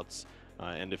knockouts.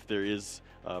 And if there is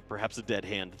perhaps a dead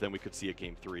hand, then we could see a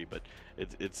game 3. But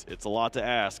it's a lot to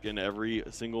ask, and every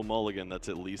single mulligan, that's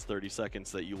at least 30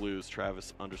 seconds that you lose.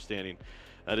 Travis understanding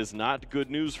that is not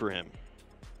good news for him.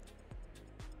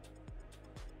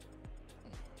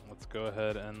 Let's go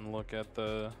ahead and look at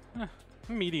the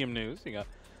medium news. You got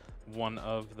one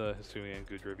of the Hisuian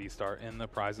Gudra V-Star in the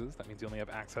prizes. That means you only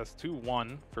have access to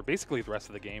one for basically the rest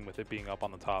of the game, with it being up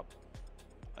on the top.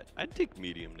 I'd take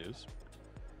medium news.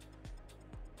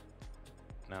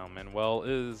 Now Manuel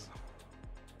is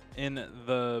in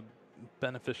the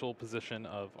beneficial position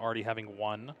of already having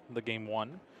won the game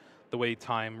 1. The way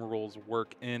time rules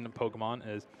work in Pokemon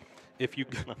is if you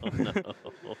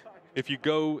if you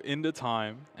go into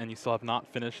time and you still have not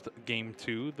finished game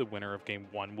 2, the winner of game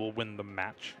 1 will win the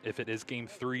match. If it is game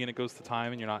 3 and it goes to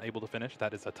time and you're not able to finish,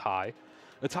 that is a tie.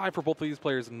 A tie for both of these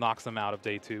players knocks them out of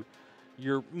day 2.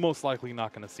 You're most likely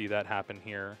not going to see that happen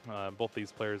here. Both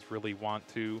these players really want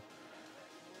to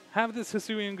have this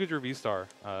Hisuian Gudra V-Star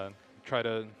try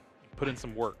to put in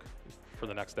some work for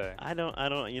the next day. I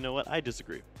don't, you know what? I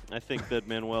disagree. I think that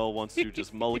Manuel wants to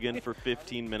just mulligan for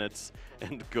 15 minutes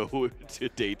and go to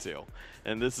day 2.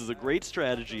 And this is a great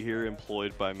strategy here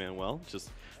employed by Manuel.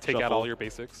 Just take shuffle out all your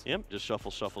basics. Yep, just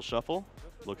shuffle, shuffle, shuffle.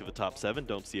 Look at the top 7,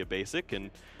 don't see a basic, and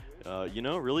you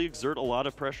know, really exert a lot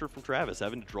of pressure from Travis,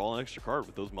 having to draw an extra card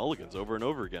with those mulligans over and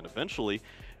over again. Eventually,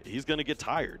 he's going to get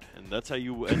tired, and that's how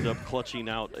you end up clutching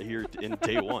out here in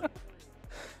day 1.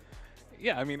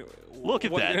 Yeah, I mean, look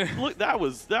at that. Look, that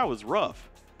was rough.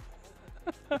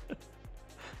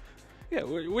 Yeah,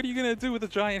 what are you going to do with a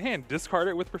giant hand? Discard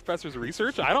it with Professor's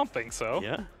Research? I don't think so.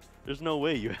 Yeah, there's no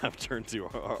way you have turn 2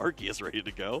 Arceus ready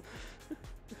to go.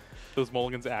 Those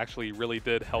mulligans actually really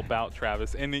did help out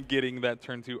Travis in getting that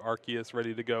turn 2 Arceus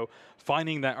ready to go,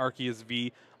 finding that Arceus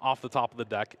V off the top of the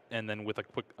deck, and then with a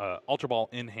quick Ultra Ball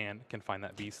in hand can find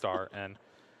that V-Star. And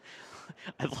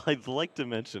I'd like to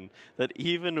mention that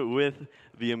even with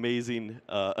the amazing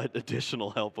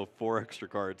additional help of 4 extra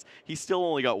cards, he still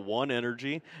only got 1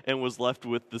 energy and was left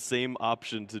with the same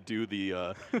option to do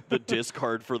the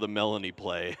discard for the Melanie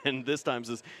play. And this time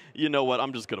says, you know what,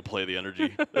 I'm just going to play the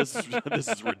energy. This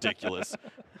is ridiculous.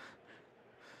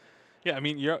 Yeah, I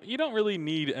mean, you don't really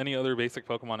need any other basic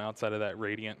Pokemon outside of that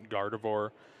Radiant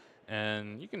Gardevoir,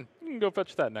 and you can go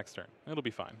fetch that next turn. It'll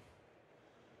be fine.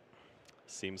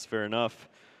 Seems fair enough.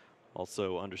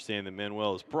 Also understand that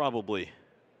Manuel is probably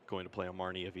going to play a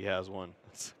Marnie if he has one.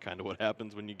 That's kind of what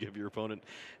happens when you give your opponent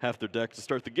half their deck to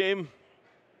start the game.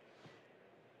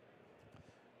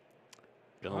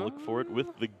 Gonna look for it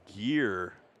with the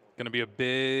gear. Gonna be a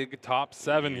big top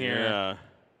 7 here. Yeah.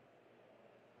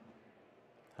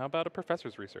 How about a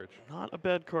Professor's Research? Not a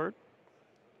bad card.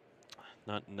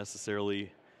 Not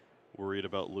necessarily worried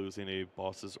about losing a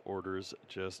boss's orders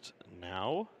just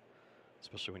now,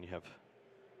 especially when you have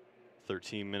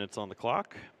 13 minutes on the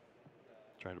clock.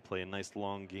 Trying to play a nice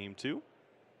long game 2.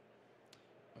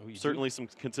 Oh, certainly some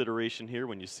consideration here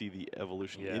when you see the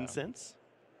evolution Incense.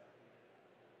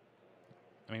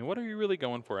 I mean, what are you really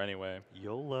going for anyway?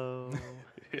 YOLO.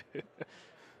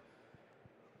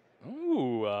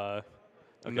 Ooh, okay.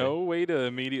 No way to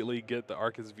immediately get the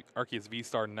Arceus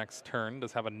V-Star next turn.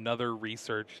 Does have another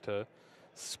research to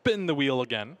spin the wheel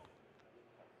again.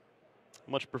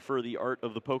 Much prefer the art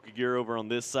of the Pokegear over on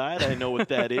this side. I know what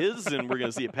that is, and we're going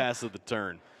to see it pass of the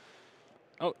turn.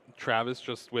 Oh, Travis,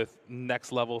 just with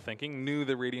next level thinking, knew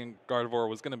the Radiant Gardevoir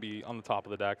was going to be on the top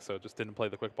of the deck, so just didn't play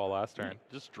the quick ball last turn.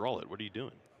 Just draw it. What are you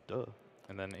doing? Duh.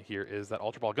 And then here is that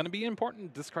Ultra Ball. Going to be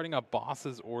important, discarding a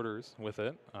boss's orders with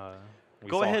it.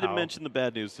 Go ahead and mention the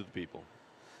bad news to the people.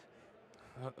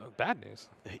 Bad news?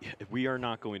 We are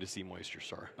not going to see Moisture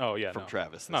Star from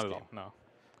Travis. Not at all, no.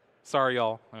 Sorry,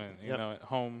 y'all. You know, at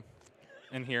home,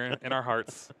 in here, in our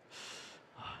hearts.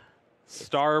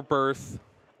 Star Birth.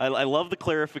 I love the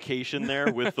clarification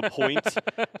there with the point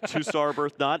to Star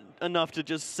Birth. Not enough to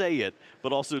just say it,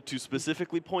 but also to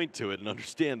specifically point to it and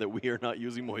understand that we are not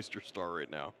using Moisture Star right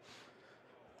now.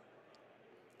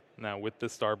 Now, with the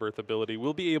Star Birth ability,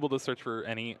 we'll be able to search for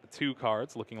any 2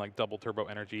 cards, looking like double Turbo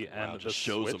Energy and Wow, the just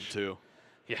shows switch. them too.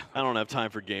 Yeah. I don't have time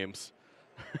for games.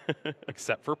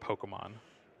 Except for Pokemon.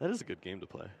 That is a good game to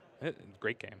play.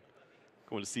 Great game.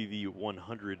 Going to see the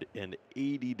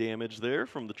 180 damage there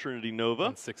from the Trinity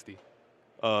Nova. 160.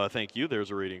 Thank you.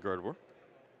 There's a Radiant Gardevoir.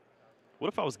 What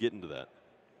if I was getting to that?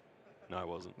 No, I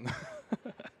wasn't.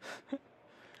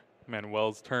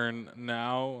 Manuel's turn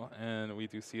now, and we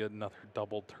do see another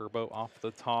double turbo off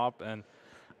the top. And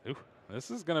ooh,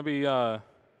 this is going to be...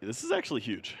 This is actually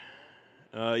huge.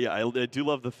 Yeah, I do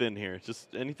love the thin here.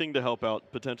 Just anything to help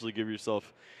out, potentially give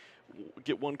yourself...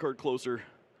 Get 1 card closer.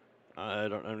 I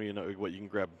don't even know what you can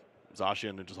grab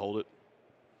Zacian and just hold it.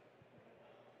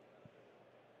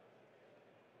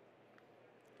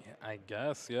 Yeah, I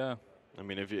guess, yeah. I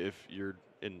mean, if you're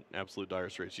in absolute dire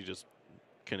straits, you just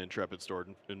can Intrepid Store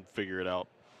and figure it out.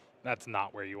 That's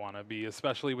not where you want to be,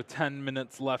 especially with 10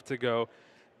 minutes left to go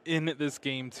in this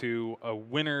game 2. A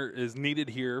winner is needed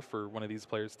here for one of these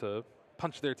players to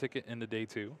punch their ticket into day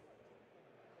 2.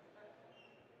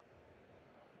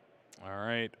 All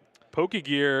right.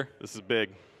 Pokegear. This is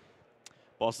big.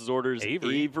 Boss's orders,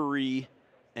 Avery. Avery.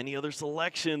 Any other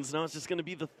selections? No, it's just going to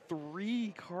be the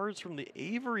 3 cards from the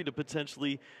Avery to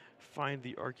potentially find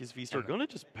the Arceus V-Star. Going to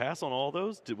just pass on all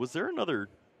those? Was there another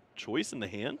choice in the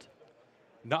hand?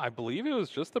 No, I believe it was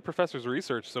just the Professor's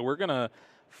Research. So we're going to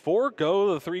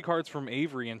forego the 3 cards from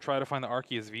Avery and try to find the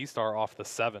Arceus V-Star off the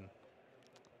 7.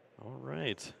 All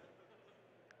right.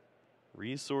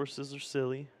 Resources are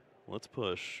silly. Let's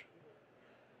push.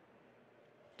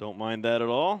 Don't mind that at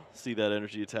all. See that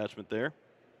energy attachment there.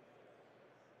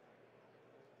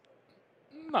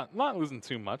 Not losing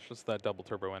too much, just that double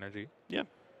turbo energy. Yeah.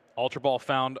 Ultra Ball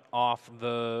found off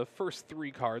the first 3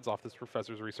 cards off this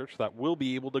Professor's Research that will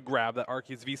be able to grab that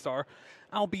Arceus V-Star,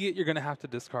 albeit you're going to have to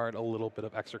discard a little bit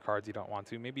of extra cards you don't want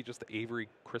to. Maybe just the Avery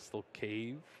Crystal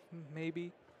Cave,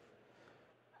 maybe?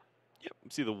 Yep.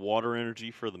 See the water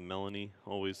energy for the Melanie,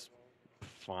 always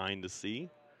fine to see.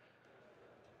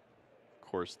 Of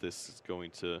course, this is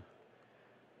going to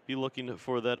be looking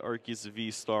for that Arceus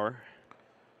V-Star,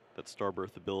 that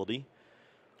Starbirth ability.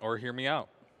 Or hear me out.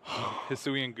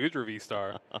 Hisuian Gudra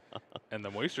V-Star and the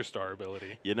Moisture Star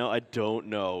ability. You know, I don't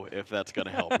know if that's going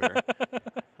to help here.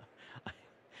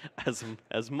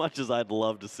 As much as I'd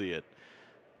love to see it.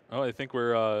 Oh, I think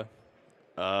we're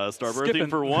Starbirthing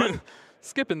for 1.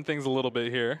 Skipping things a little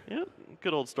bit here. Yeah,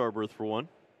 good old Starbirth for 1.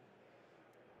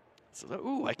 So,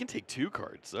 ooh, I can take 2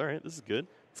 cards. All right, this is good.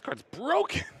 This card's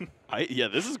broken. Yeah,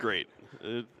 this is great.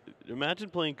 Imagine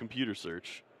playing computer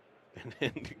search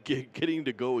and getting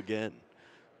to go again.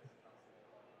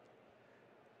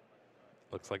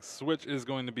 Looks like Switch is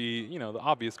going to be, you know, the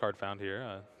obvious card found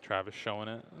here. Travis showing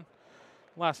it.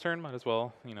 Last turn, might as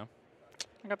well, you know.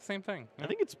 I got the same thing. I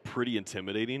think it's pretty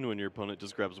intimidating when your opponent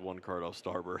just grabs 1 card off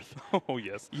Starbirth. Oh,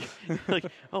 yes. Like,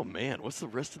 oh, man, what's the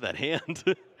rest of that hand?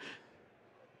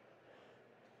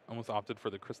 Almost opted for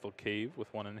the Crystal Cave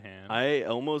with 1 in hand. I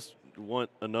almost want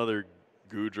another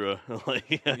Gudra.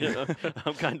 Like,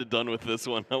 I'm kind of done with this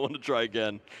one. I want to try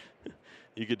again.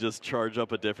 You could just charge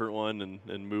up a different one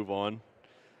and move on.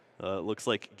 Looks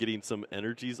like getting some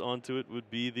energies onto it would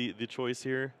be the choice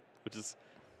here, which is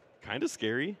kind of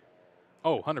scary.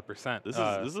 Oh, 100%. This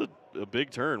is a big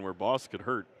turn where Boss could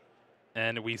hurt.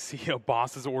 And we see a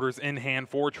Boss's orders in hand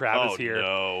for Travis here.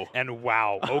 No. And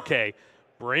wow, okay.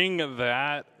 Bring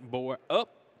that boy up.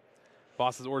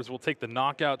 Boss's orders will take the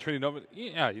knockout. Trinity Nova.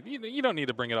 Yeah, you don't need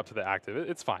to bring it up to the active.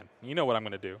 It's fine. You know what I'm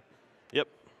going to do. Yep.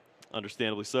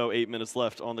 Understandably so. 8 minutes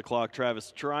left on the clock.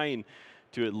 Travis trying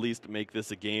to at least make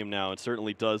this a game now. It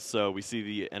certainly does so. We see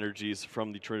the energies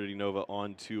from the Trinity Nova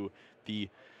onto the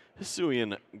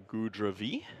Hisuian Gudra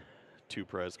V. 2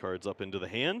 prize cards up into the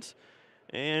hand.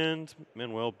 And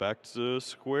Manuel back to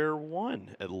square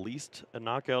 1. At least a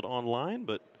knockout online,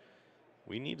 but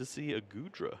we need to see a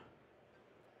Gudra.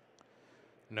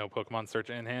 No Pokemon Search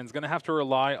in hand. Is going to have to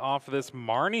rely off this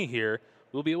Marnie here.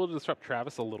 We'll be able to disrupt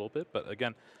Travis a little bit, but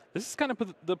again, this is kind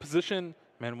of the position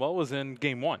Manuel was in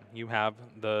game 1. You have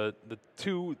the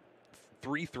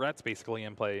 3 threats basically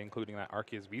in play, including that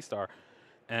Arceus V-Star,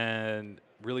 and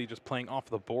really just playing off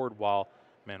the board while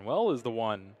Manuel is the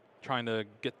one trying to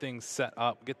get things set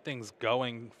up, get things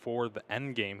going for the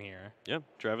end game here. Yeah,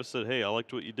 Travis said, hey, I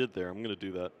liked what you did there. I'm going to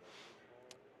do that.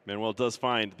 Manuel does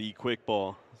find the quick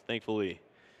ball thankfully.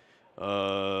 Ooh.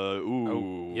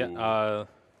 Oh, yeah.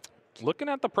 Looking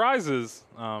at the prizes,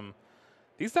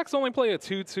 these decks only play a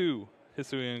 2/2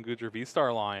 Hisuian Gudra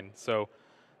V-Star line, so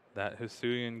that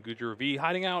Hisuian Gudra V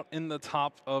hiding out in the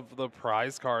top of the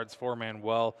prize cards for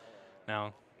Manuel.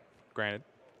 Now, granted,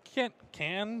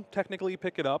 can technically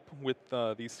pick it up with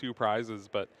these 2 prizes,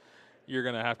 but you're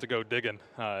gonna have to go digging.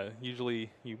 Usually,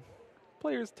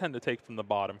 players tend to take from the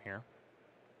bottom here.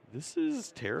 This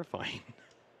is terrifying.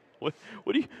 What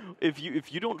do you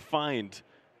if you don't find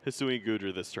Hisuian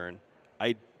Gudra this turn?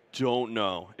 I don't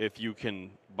know if you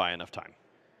can buy enough time.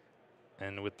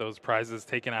 And with those prizes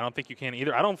taken, I don't think you can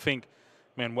either. I don't think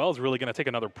Manuel's really going to take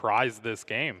another prize this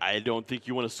game. I don't think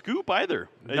you want to scoop either.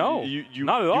 No,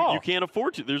 not at all. You can't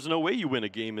afford to. There's no way you win a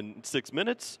game in 6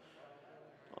 minutes,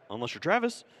 unless you're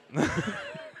Travis.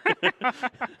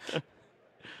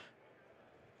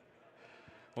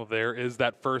 Well, there is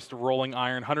that first rolling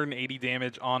iron, 180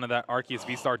 damage on that Arceus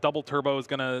V-Star. Double turbo is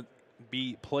going to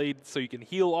be played so you can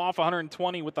heal off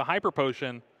 120 with the Hyper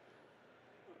Potion.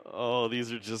 Oh,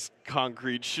 these are just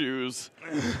concrete shoes.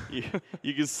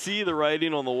 you can see the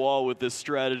writing on the wall with this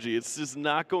strategy. It's just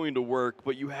not going to work,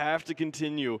 but you have to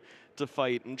continue to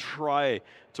fight and try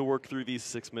to work through these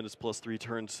 6 minutes plus 3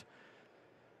 turns.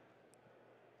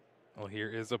 Well, here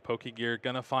is a Pokegear.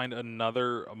 Going to find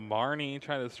another Marnie.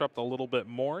 Try to disrupt a little bit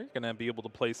more. You're going to be able to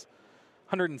place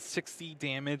 160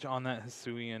 damage on that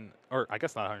Hisuian, or I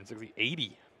guess not 160,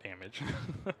 80 damage.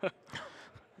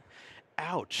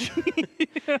 Ouch.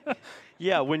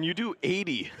 Yeah, when you do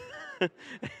 80,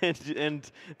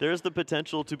 and there's the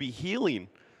potential to be healing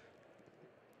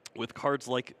with cards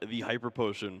like the Hyper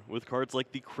Potion, with cards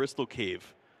like the Crystal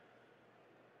Cave,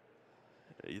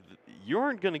 you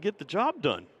aren't going to get the job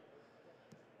done.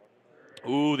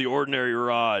 Ooh, the Ordinary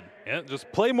Rod. Yeah,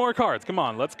 just play more cards. Come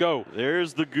on, let's go.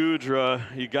 There's the Gudra.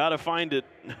 You got to find it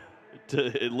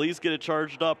to at least get it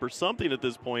charged up or something at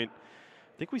this point.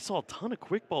 I think we saw a ton of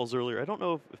quick balls earlier. I don't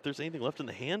know if there's anything left in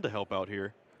the hand to help out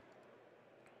here.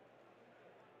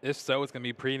 If so, it's going to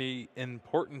be pretty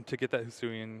important to get that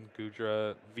Hisuian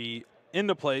Gudra V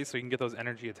into play so you can get those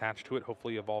energy attached to it,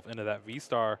 hopefully evolve into that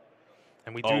V-Star.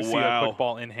 And we do see a quick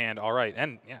ball in hand. All right,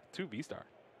 and yeah, 2 V-Star.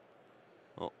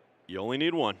 Well, you only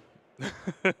need 1.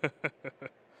 I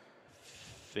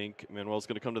think Manuel's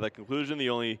going to come to that conclusion. The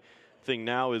only thing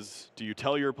now is, do you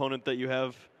tell your opponent that you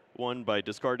have 1 by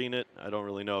discarding it? I don't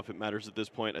really know if it matters at this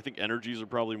point. I think energies are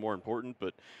probably more important,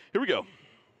 but here we go.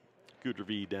 Gudra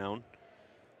V down.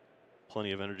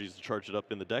 Plenty of energies to charge it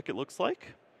up in the deck, it looks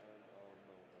like.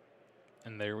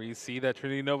 And there we see that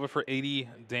Trinity Nova for 80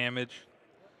 damage.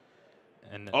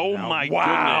 And oh my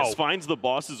goodness, finds the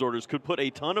boss's orders. Could put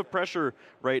a ton of pressure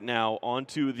right now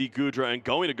onto the Gudra and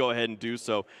going to go ahead and do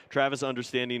so. Travis,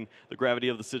 understanding the gravity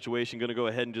of the situation, going to go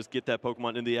ahead and just get that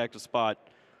Pokemon in the active spot.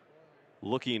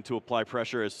 Looking to apply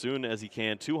pressure as soon as he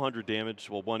can. 200 damage,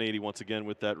 well, 180 once again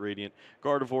with that Radiant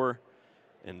Gardevoir.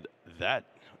 And that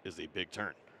is a big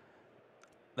turn.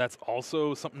 That's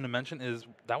also something to mention is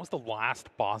that was the last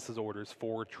boss's orders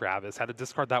for Travis. Had to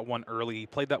discard that one early. He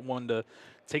played that one to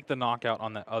take the knockout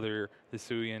on that other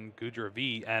Hisuian Gudra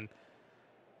V. And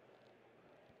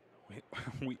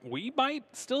we might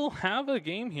still have a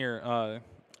game here. I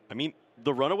mean,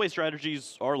 the runaway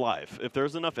strategies are live. If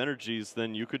there's enough energies,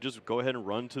 then you could just go ahead and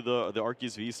run to the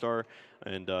Arceus V-Star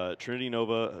and Trinity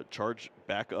Nova, charge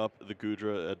back up the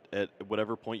Gudra at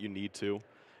whatever point you need to,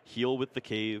 heal with the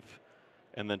cave,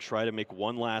 and then try to make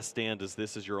one last stand as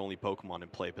this is your only Pokemon in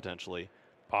play, potentially.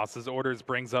 Boss's orders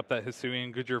brings up that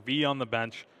Hisuian Gudra V on the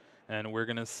bench, and we're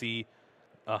going to see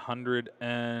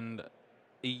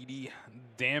 180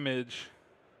 damage.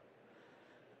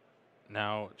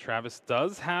 Now, Travis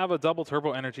does have a double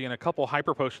turbo energy and a couple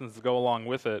hyper potions to go along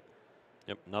with it.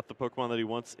 Yep, not the Pokemon that he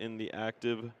wants in the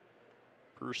active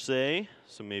per se,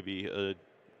 so maybe a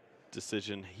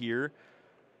decision here.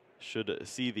 Should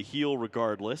see the heal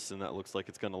regardless, and that looks like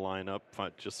it's going to line up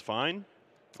just fine.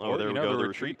 Oh, there we go, the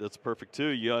retreat. That's perfect too.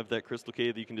 You have that Crystal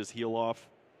Cave that you can just heal off.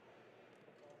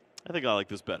 I think I like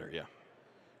this better, yeah.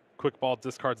 Quick Ball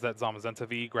discards that Zamazenta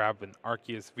V, grab an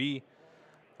Arceus V.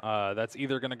 That's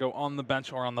either going to go on the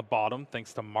bench or on the bottom,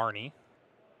 thanks to Marnie.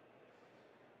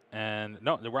 And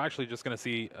no, we're actually just going to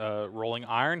see Rolling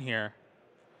Iron here.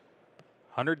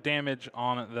 100 damage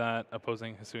on that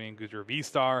opposing Hisuian Gudra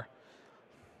V-Star.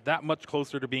 That much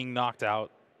closer to being knocked out.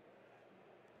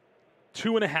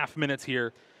 2.5 minutes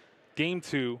here. Game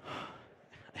 2.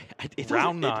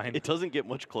 Round 9. It doesn't get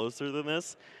much closer than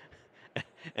this.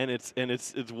 And it's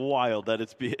wild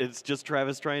that it's just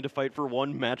Travis trying to fight for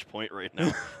one match point right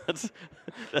now.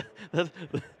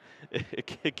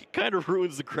 it kind of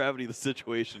ruins the gravity of the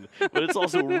situation, but it's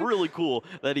also really cool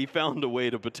that he found a way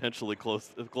to potentially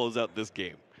close out this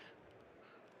game.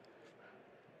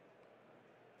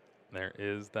 There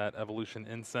is that Evolution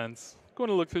Incense. Going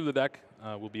to look through the deck.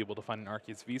 We'll be able to find an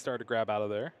Arceus V-Star to grab out of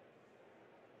there.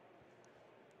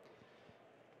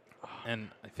 And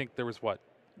I think there was, what,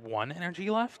 1 energy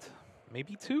left?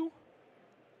 Maybe 2?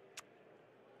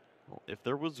 Well, if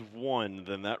there was 1,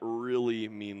 then that really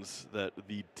means that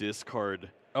the discard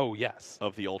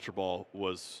of the Ultra Ball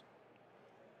was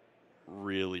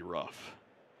really rough,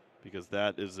 because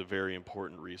that is a very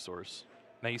important resource.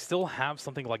 Now you still have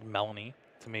something like Melanie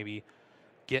to maybe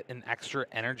get an extra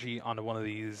energy onto one of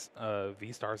these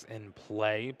V-Stars in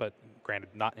play, but granted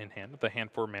not in hand. The hand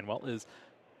for Manuel is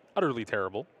utterly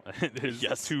terrible. It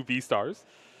is 2 V-Stars.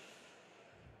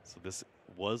 So this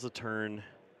was a turn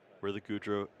where the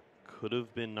Gudra could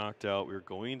have been knocked out. We were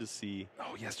going to see...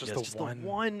 Oh, yes, just the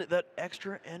one, that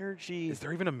extra energy. Is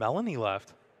there even a Melanie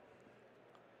left?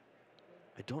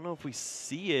 I don't know if we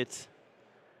see it.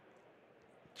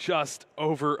 Just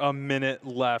over a minute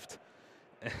left.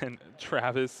 And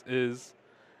Travis is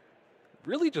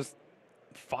really just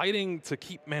fighting to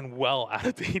keep Manuel out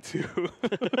of day 2.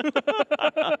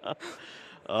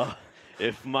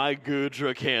 If my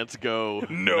Gudra can't go,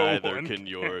 neither can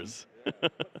yours.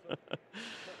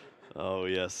 Oh,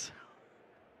 yes.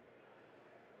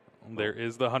 There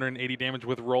is the 180 damage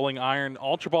with Rolling Iron.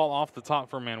 Ultra Ball off the top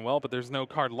for Manuel, but there's no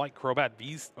card like Crobat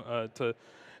Beast to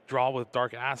draw with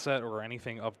Dark Asset or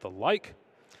anything of the like.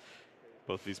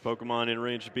 Both these Pokemon in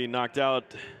range of being knocked out.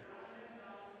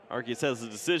 Arceus has a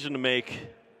decision to make.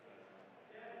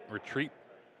 Retreat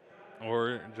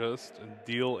or just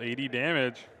deal 80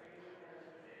 damage.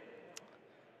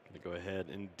 Gonna go ahead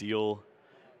and deal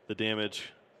the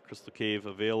damage. Crystal Cave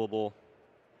available.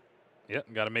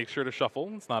 Yep, got to make sure to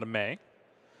shuffle. It's not a May.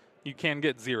 You can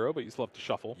get 0, but you still have to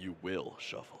shuffle. You will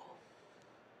shuffle.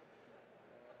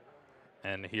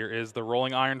 And here is the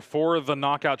Rolling Iron for the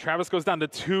knockout. Travis goes down to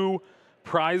 2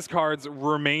 prize cards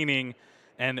remaining.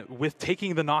 And with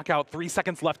taking the knockout, 3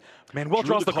 seconds left, Manuel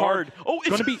draws the card. Oh,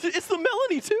 it's the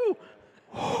Melanie, too.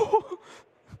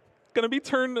 Going to be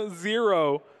turn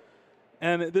 0.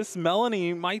 And this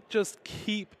Melanie might just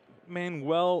keep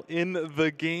Manuel in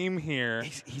the game here.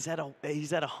 He's at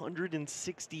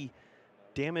 160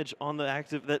 damage on the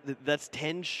active. That's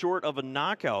 10 short of a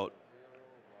knockout.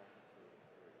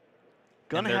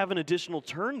 Gonna have an additional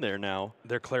turn there now.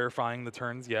 They're clarifying the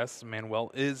turns. Yes,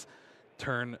 Manuel is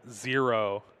turn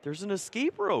 0. There's an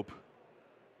escape rope.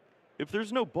 If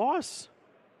there's no boss.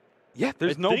 Yeah,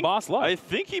 there's no boss left. I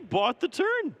think he bought the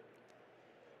turn.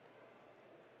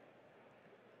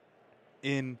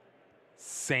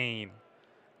 Insane.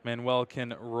 Manuel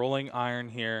can Rolling Iron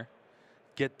here,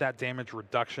 get that damage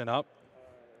reduction up,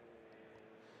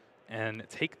 and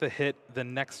take the hit. The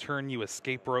next turn you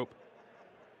escape rope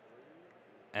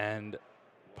and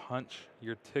punch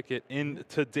your ticket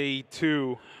into day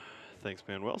 2. Thanks,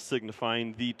 Manuel.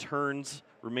 Signifying the turns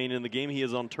remain in the game. He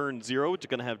is on turn 0, which is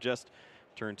going to have just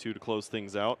turn 2 to close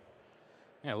things out.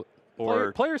 Yeah,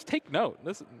 or players take note.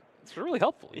 It's really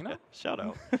helpful, you know? Shout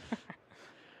out.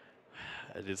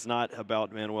 It is not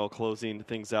about Manuel closing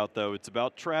things out, though. It's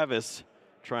about Travis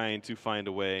trying to find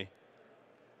a way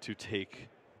to take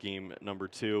game number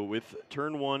 2 with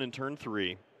turn 1 and turn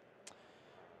 3.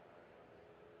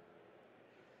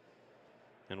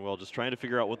 Manuel just trying to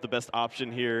figure out what the best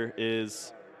option here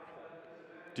is.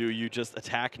 Do you just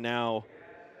attack now,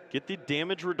 get the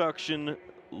damage reduction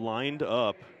lined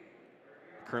up,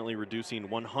 currently reducing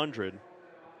 100.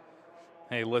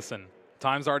 Hey, listen,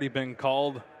 time's already been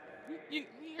called.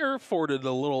 You're afforded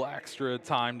a little extra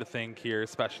time to think here,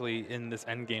 especially in this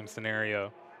endgame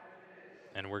scenario.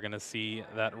 And we're going to see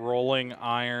that Rolling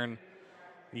Iron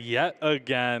yet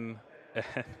again.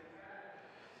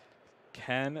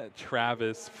 Can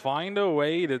Travis find a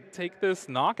way to take this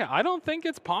knockout? I don't think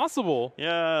it's possible.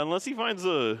 Yeah, unless he finds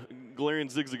a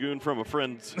Galarian Zigzagoon from a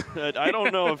friend. I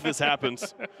don't know if this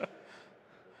happens.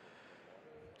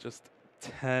 Just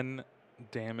 10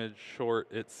 damage short,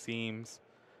 it seems,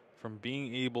 from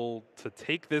being able to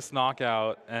take this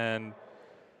knockout and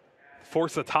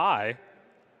force a tie.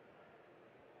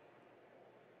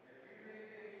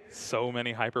 So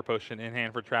many Hyper Potion in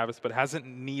hand for Travis, but hasn't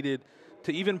needed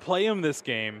to even play him this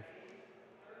game.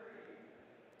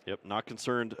 Yep, not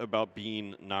concerned about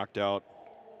being knocked out.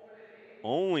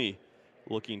 Only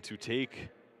looking to take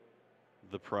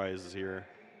the prizes here.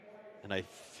 And I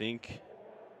think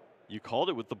you called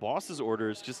it with the boss's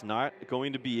orders, just not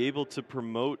going to be able to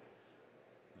promote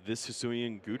this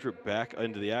Hisuian Gudra back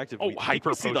into the active. Oh,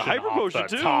 Hyper Potion off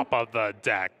the top of the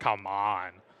deck. Come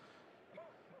on.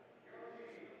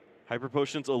 Hyper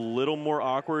Potion's a little more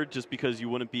awkward just because you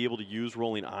wouldn't be able to use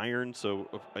Rolling Iron,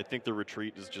 so I think the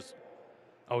retreat is just...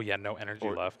 Oh, yeah, no energy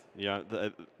left. Yeah,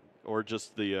 or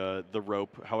just the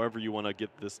rope, however you want to get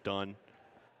this done.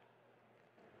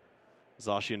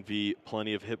 Zacian V,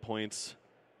 plenty of hit points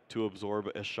to absorb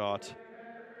a shot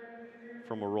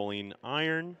from a Rolling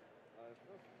Iron.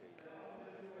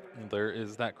 And there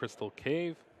is that Crystal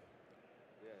Cave.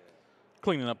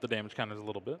 Cleaning up the damage counters a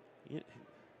little bit. Yeah.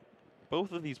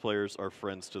 Both of these players are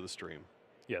friends to the stream.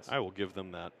 Yes. I will give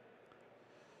them that.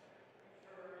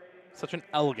 Such an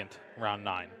elegant round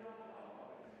 9.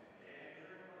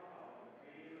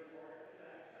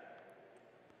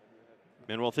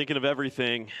 Manuel thinking of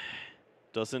everything.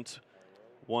 Doesn't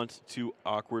want to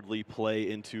awkwardly play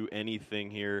into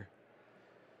anything here.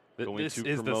 This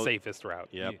is the safest route.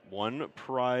 Yep, one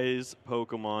prize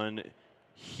Pokemon.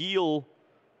 Heal.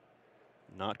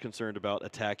 Not concerned about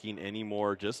attacking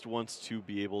anymore. Just wants to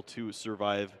be able to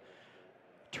survive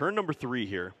turn number 3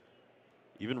 here.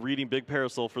 Even reading Big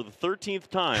Parasol for the 13th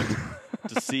time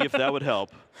to see if that would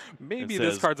help. Maybe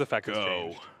this card's effect has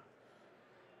changed.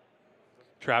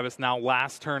 Travis now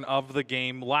last turn of the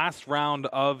game, last round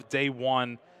of day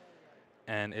 1.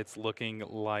 And it's looking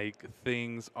like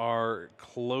things are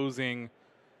closing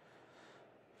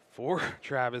for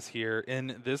Travis here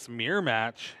in this mirror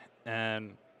match.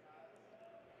 And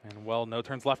well, no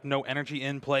turns left, no energy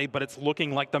in play, but it's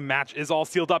looking like the match is all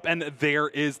sealed up. And there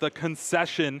is the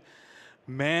concession.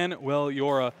 Manuel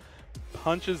Jorach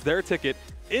punches their ticket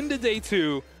into day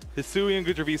 2. Hisui and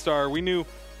Gudra V-Star, we knew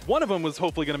one of them was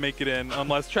hopefully going to make it in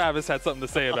unless Travis had something to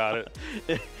say about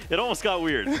it. It almost got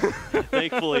weird.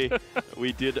 Thankfully,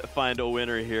 we did find a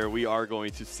winner here. We are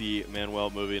going to see Manuel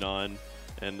moving on,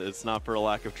 and it's not for a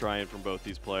lack of trying from both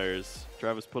these players.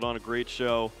 Travis put on a great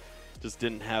show, just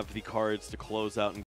didn't have the cards to close out and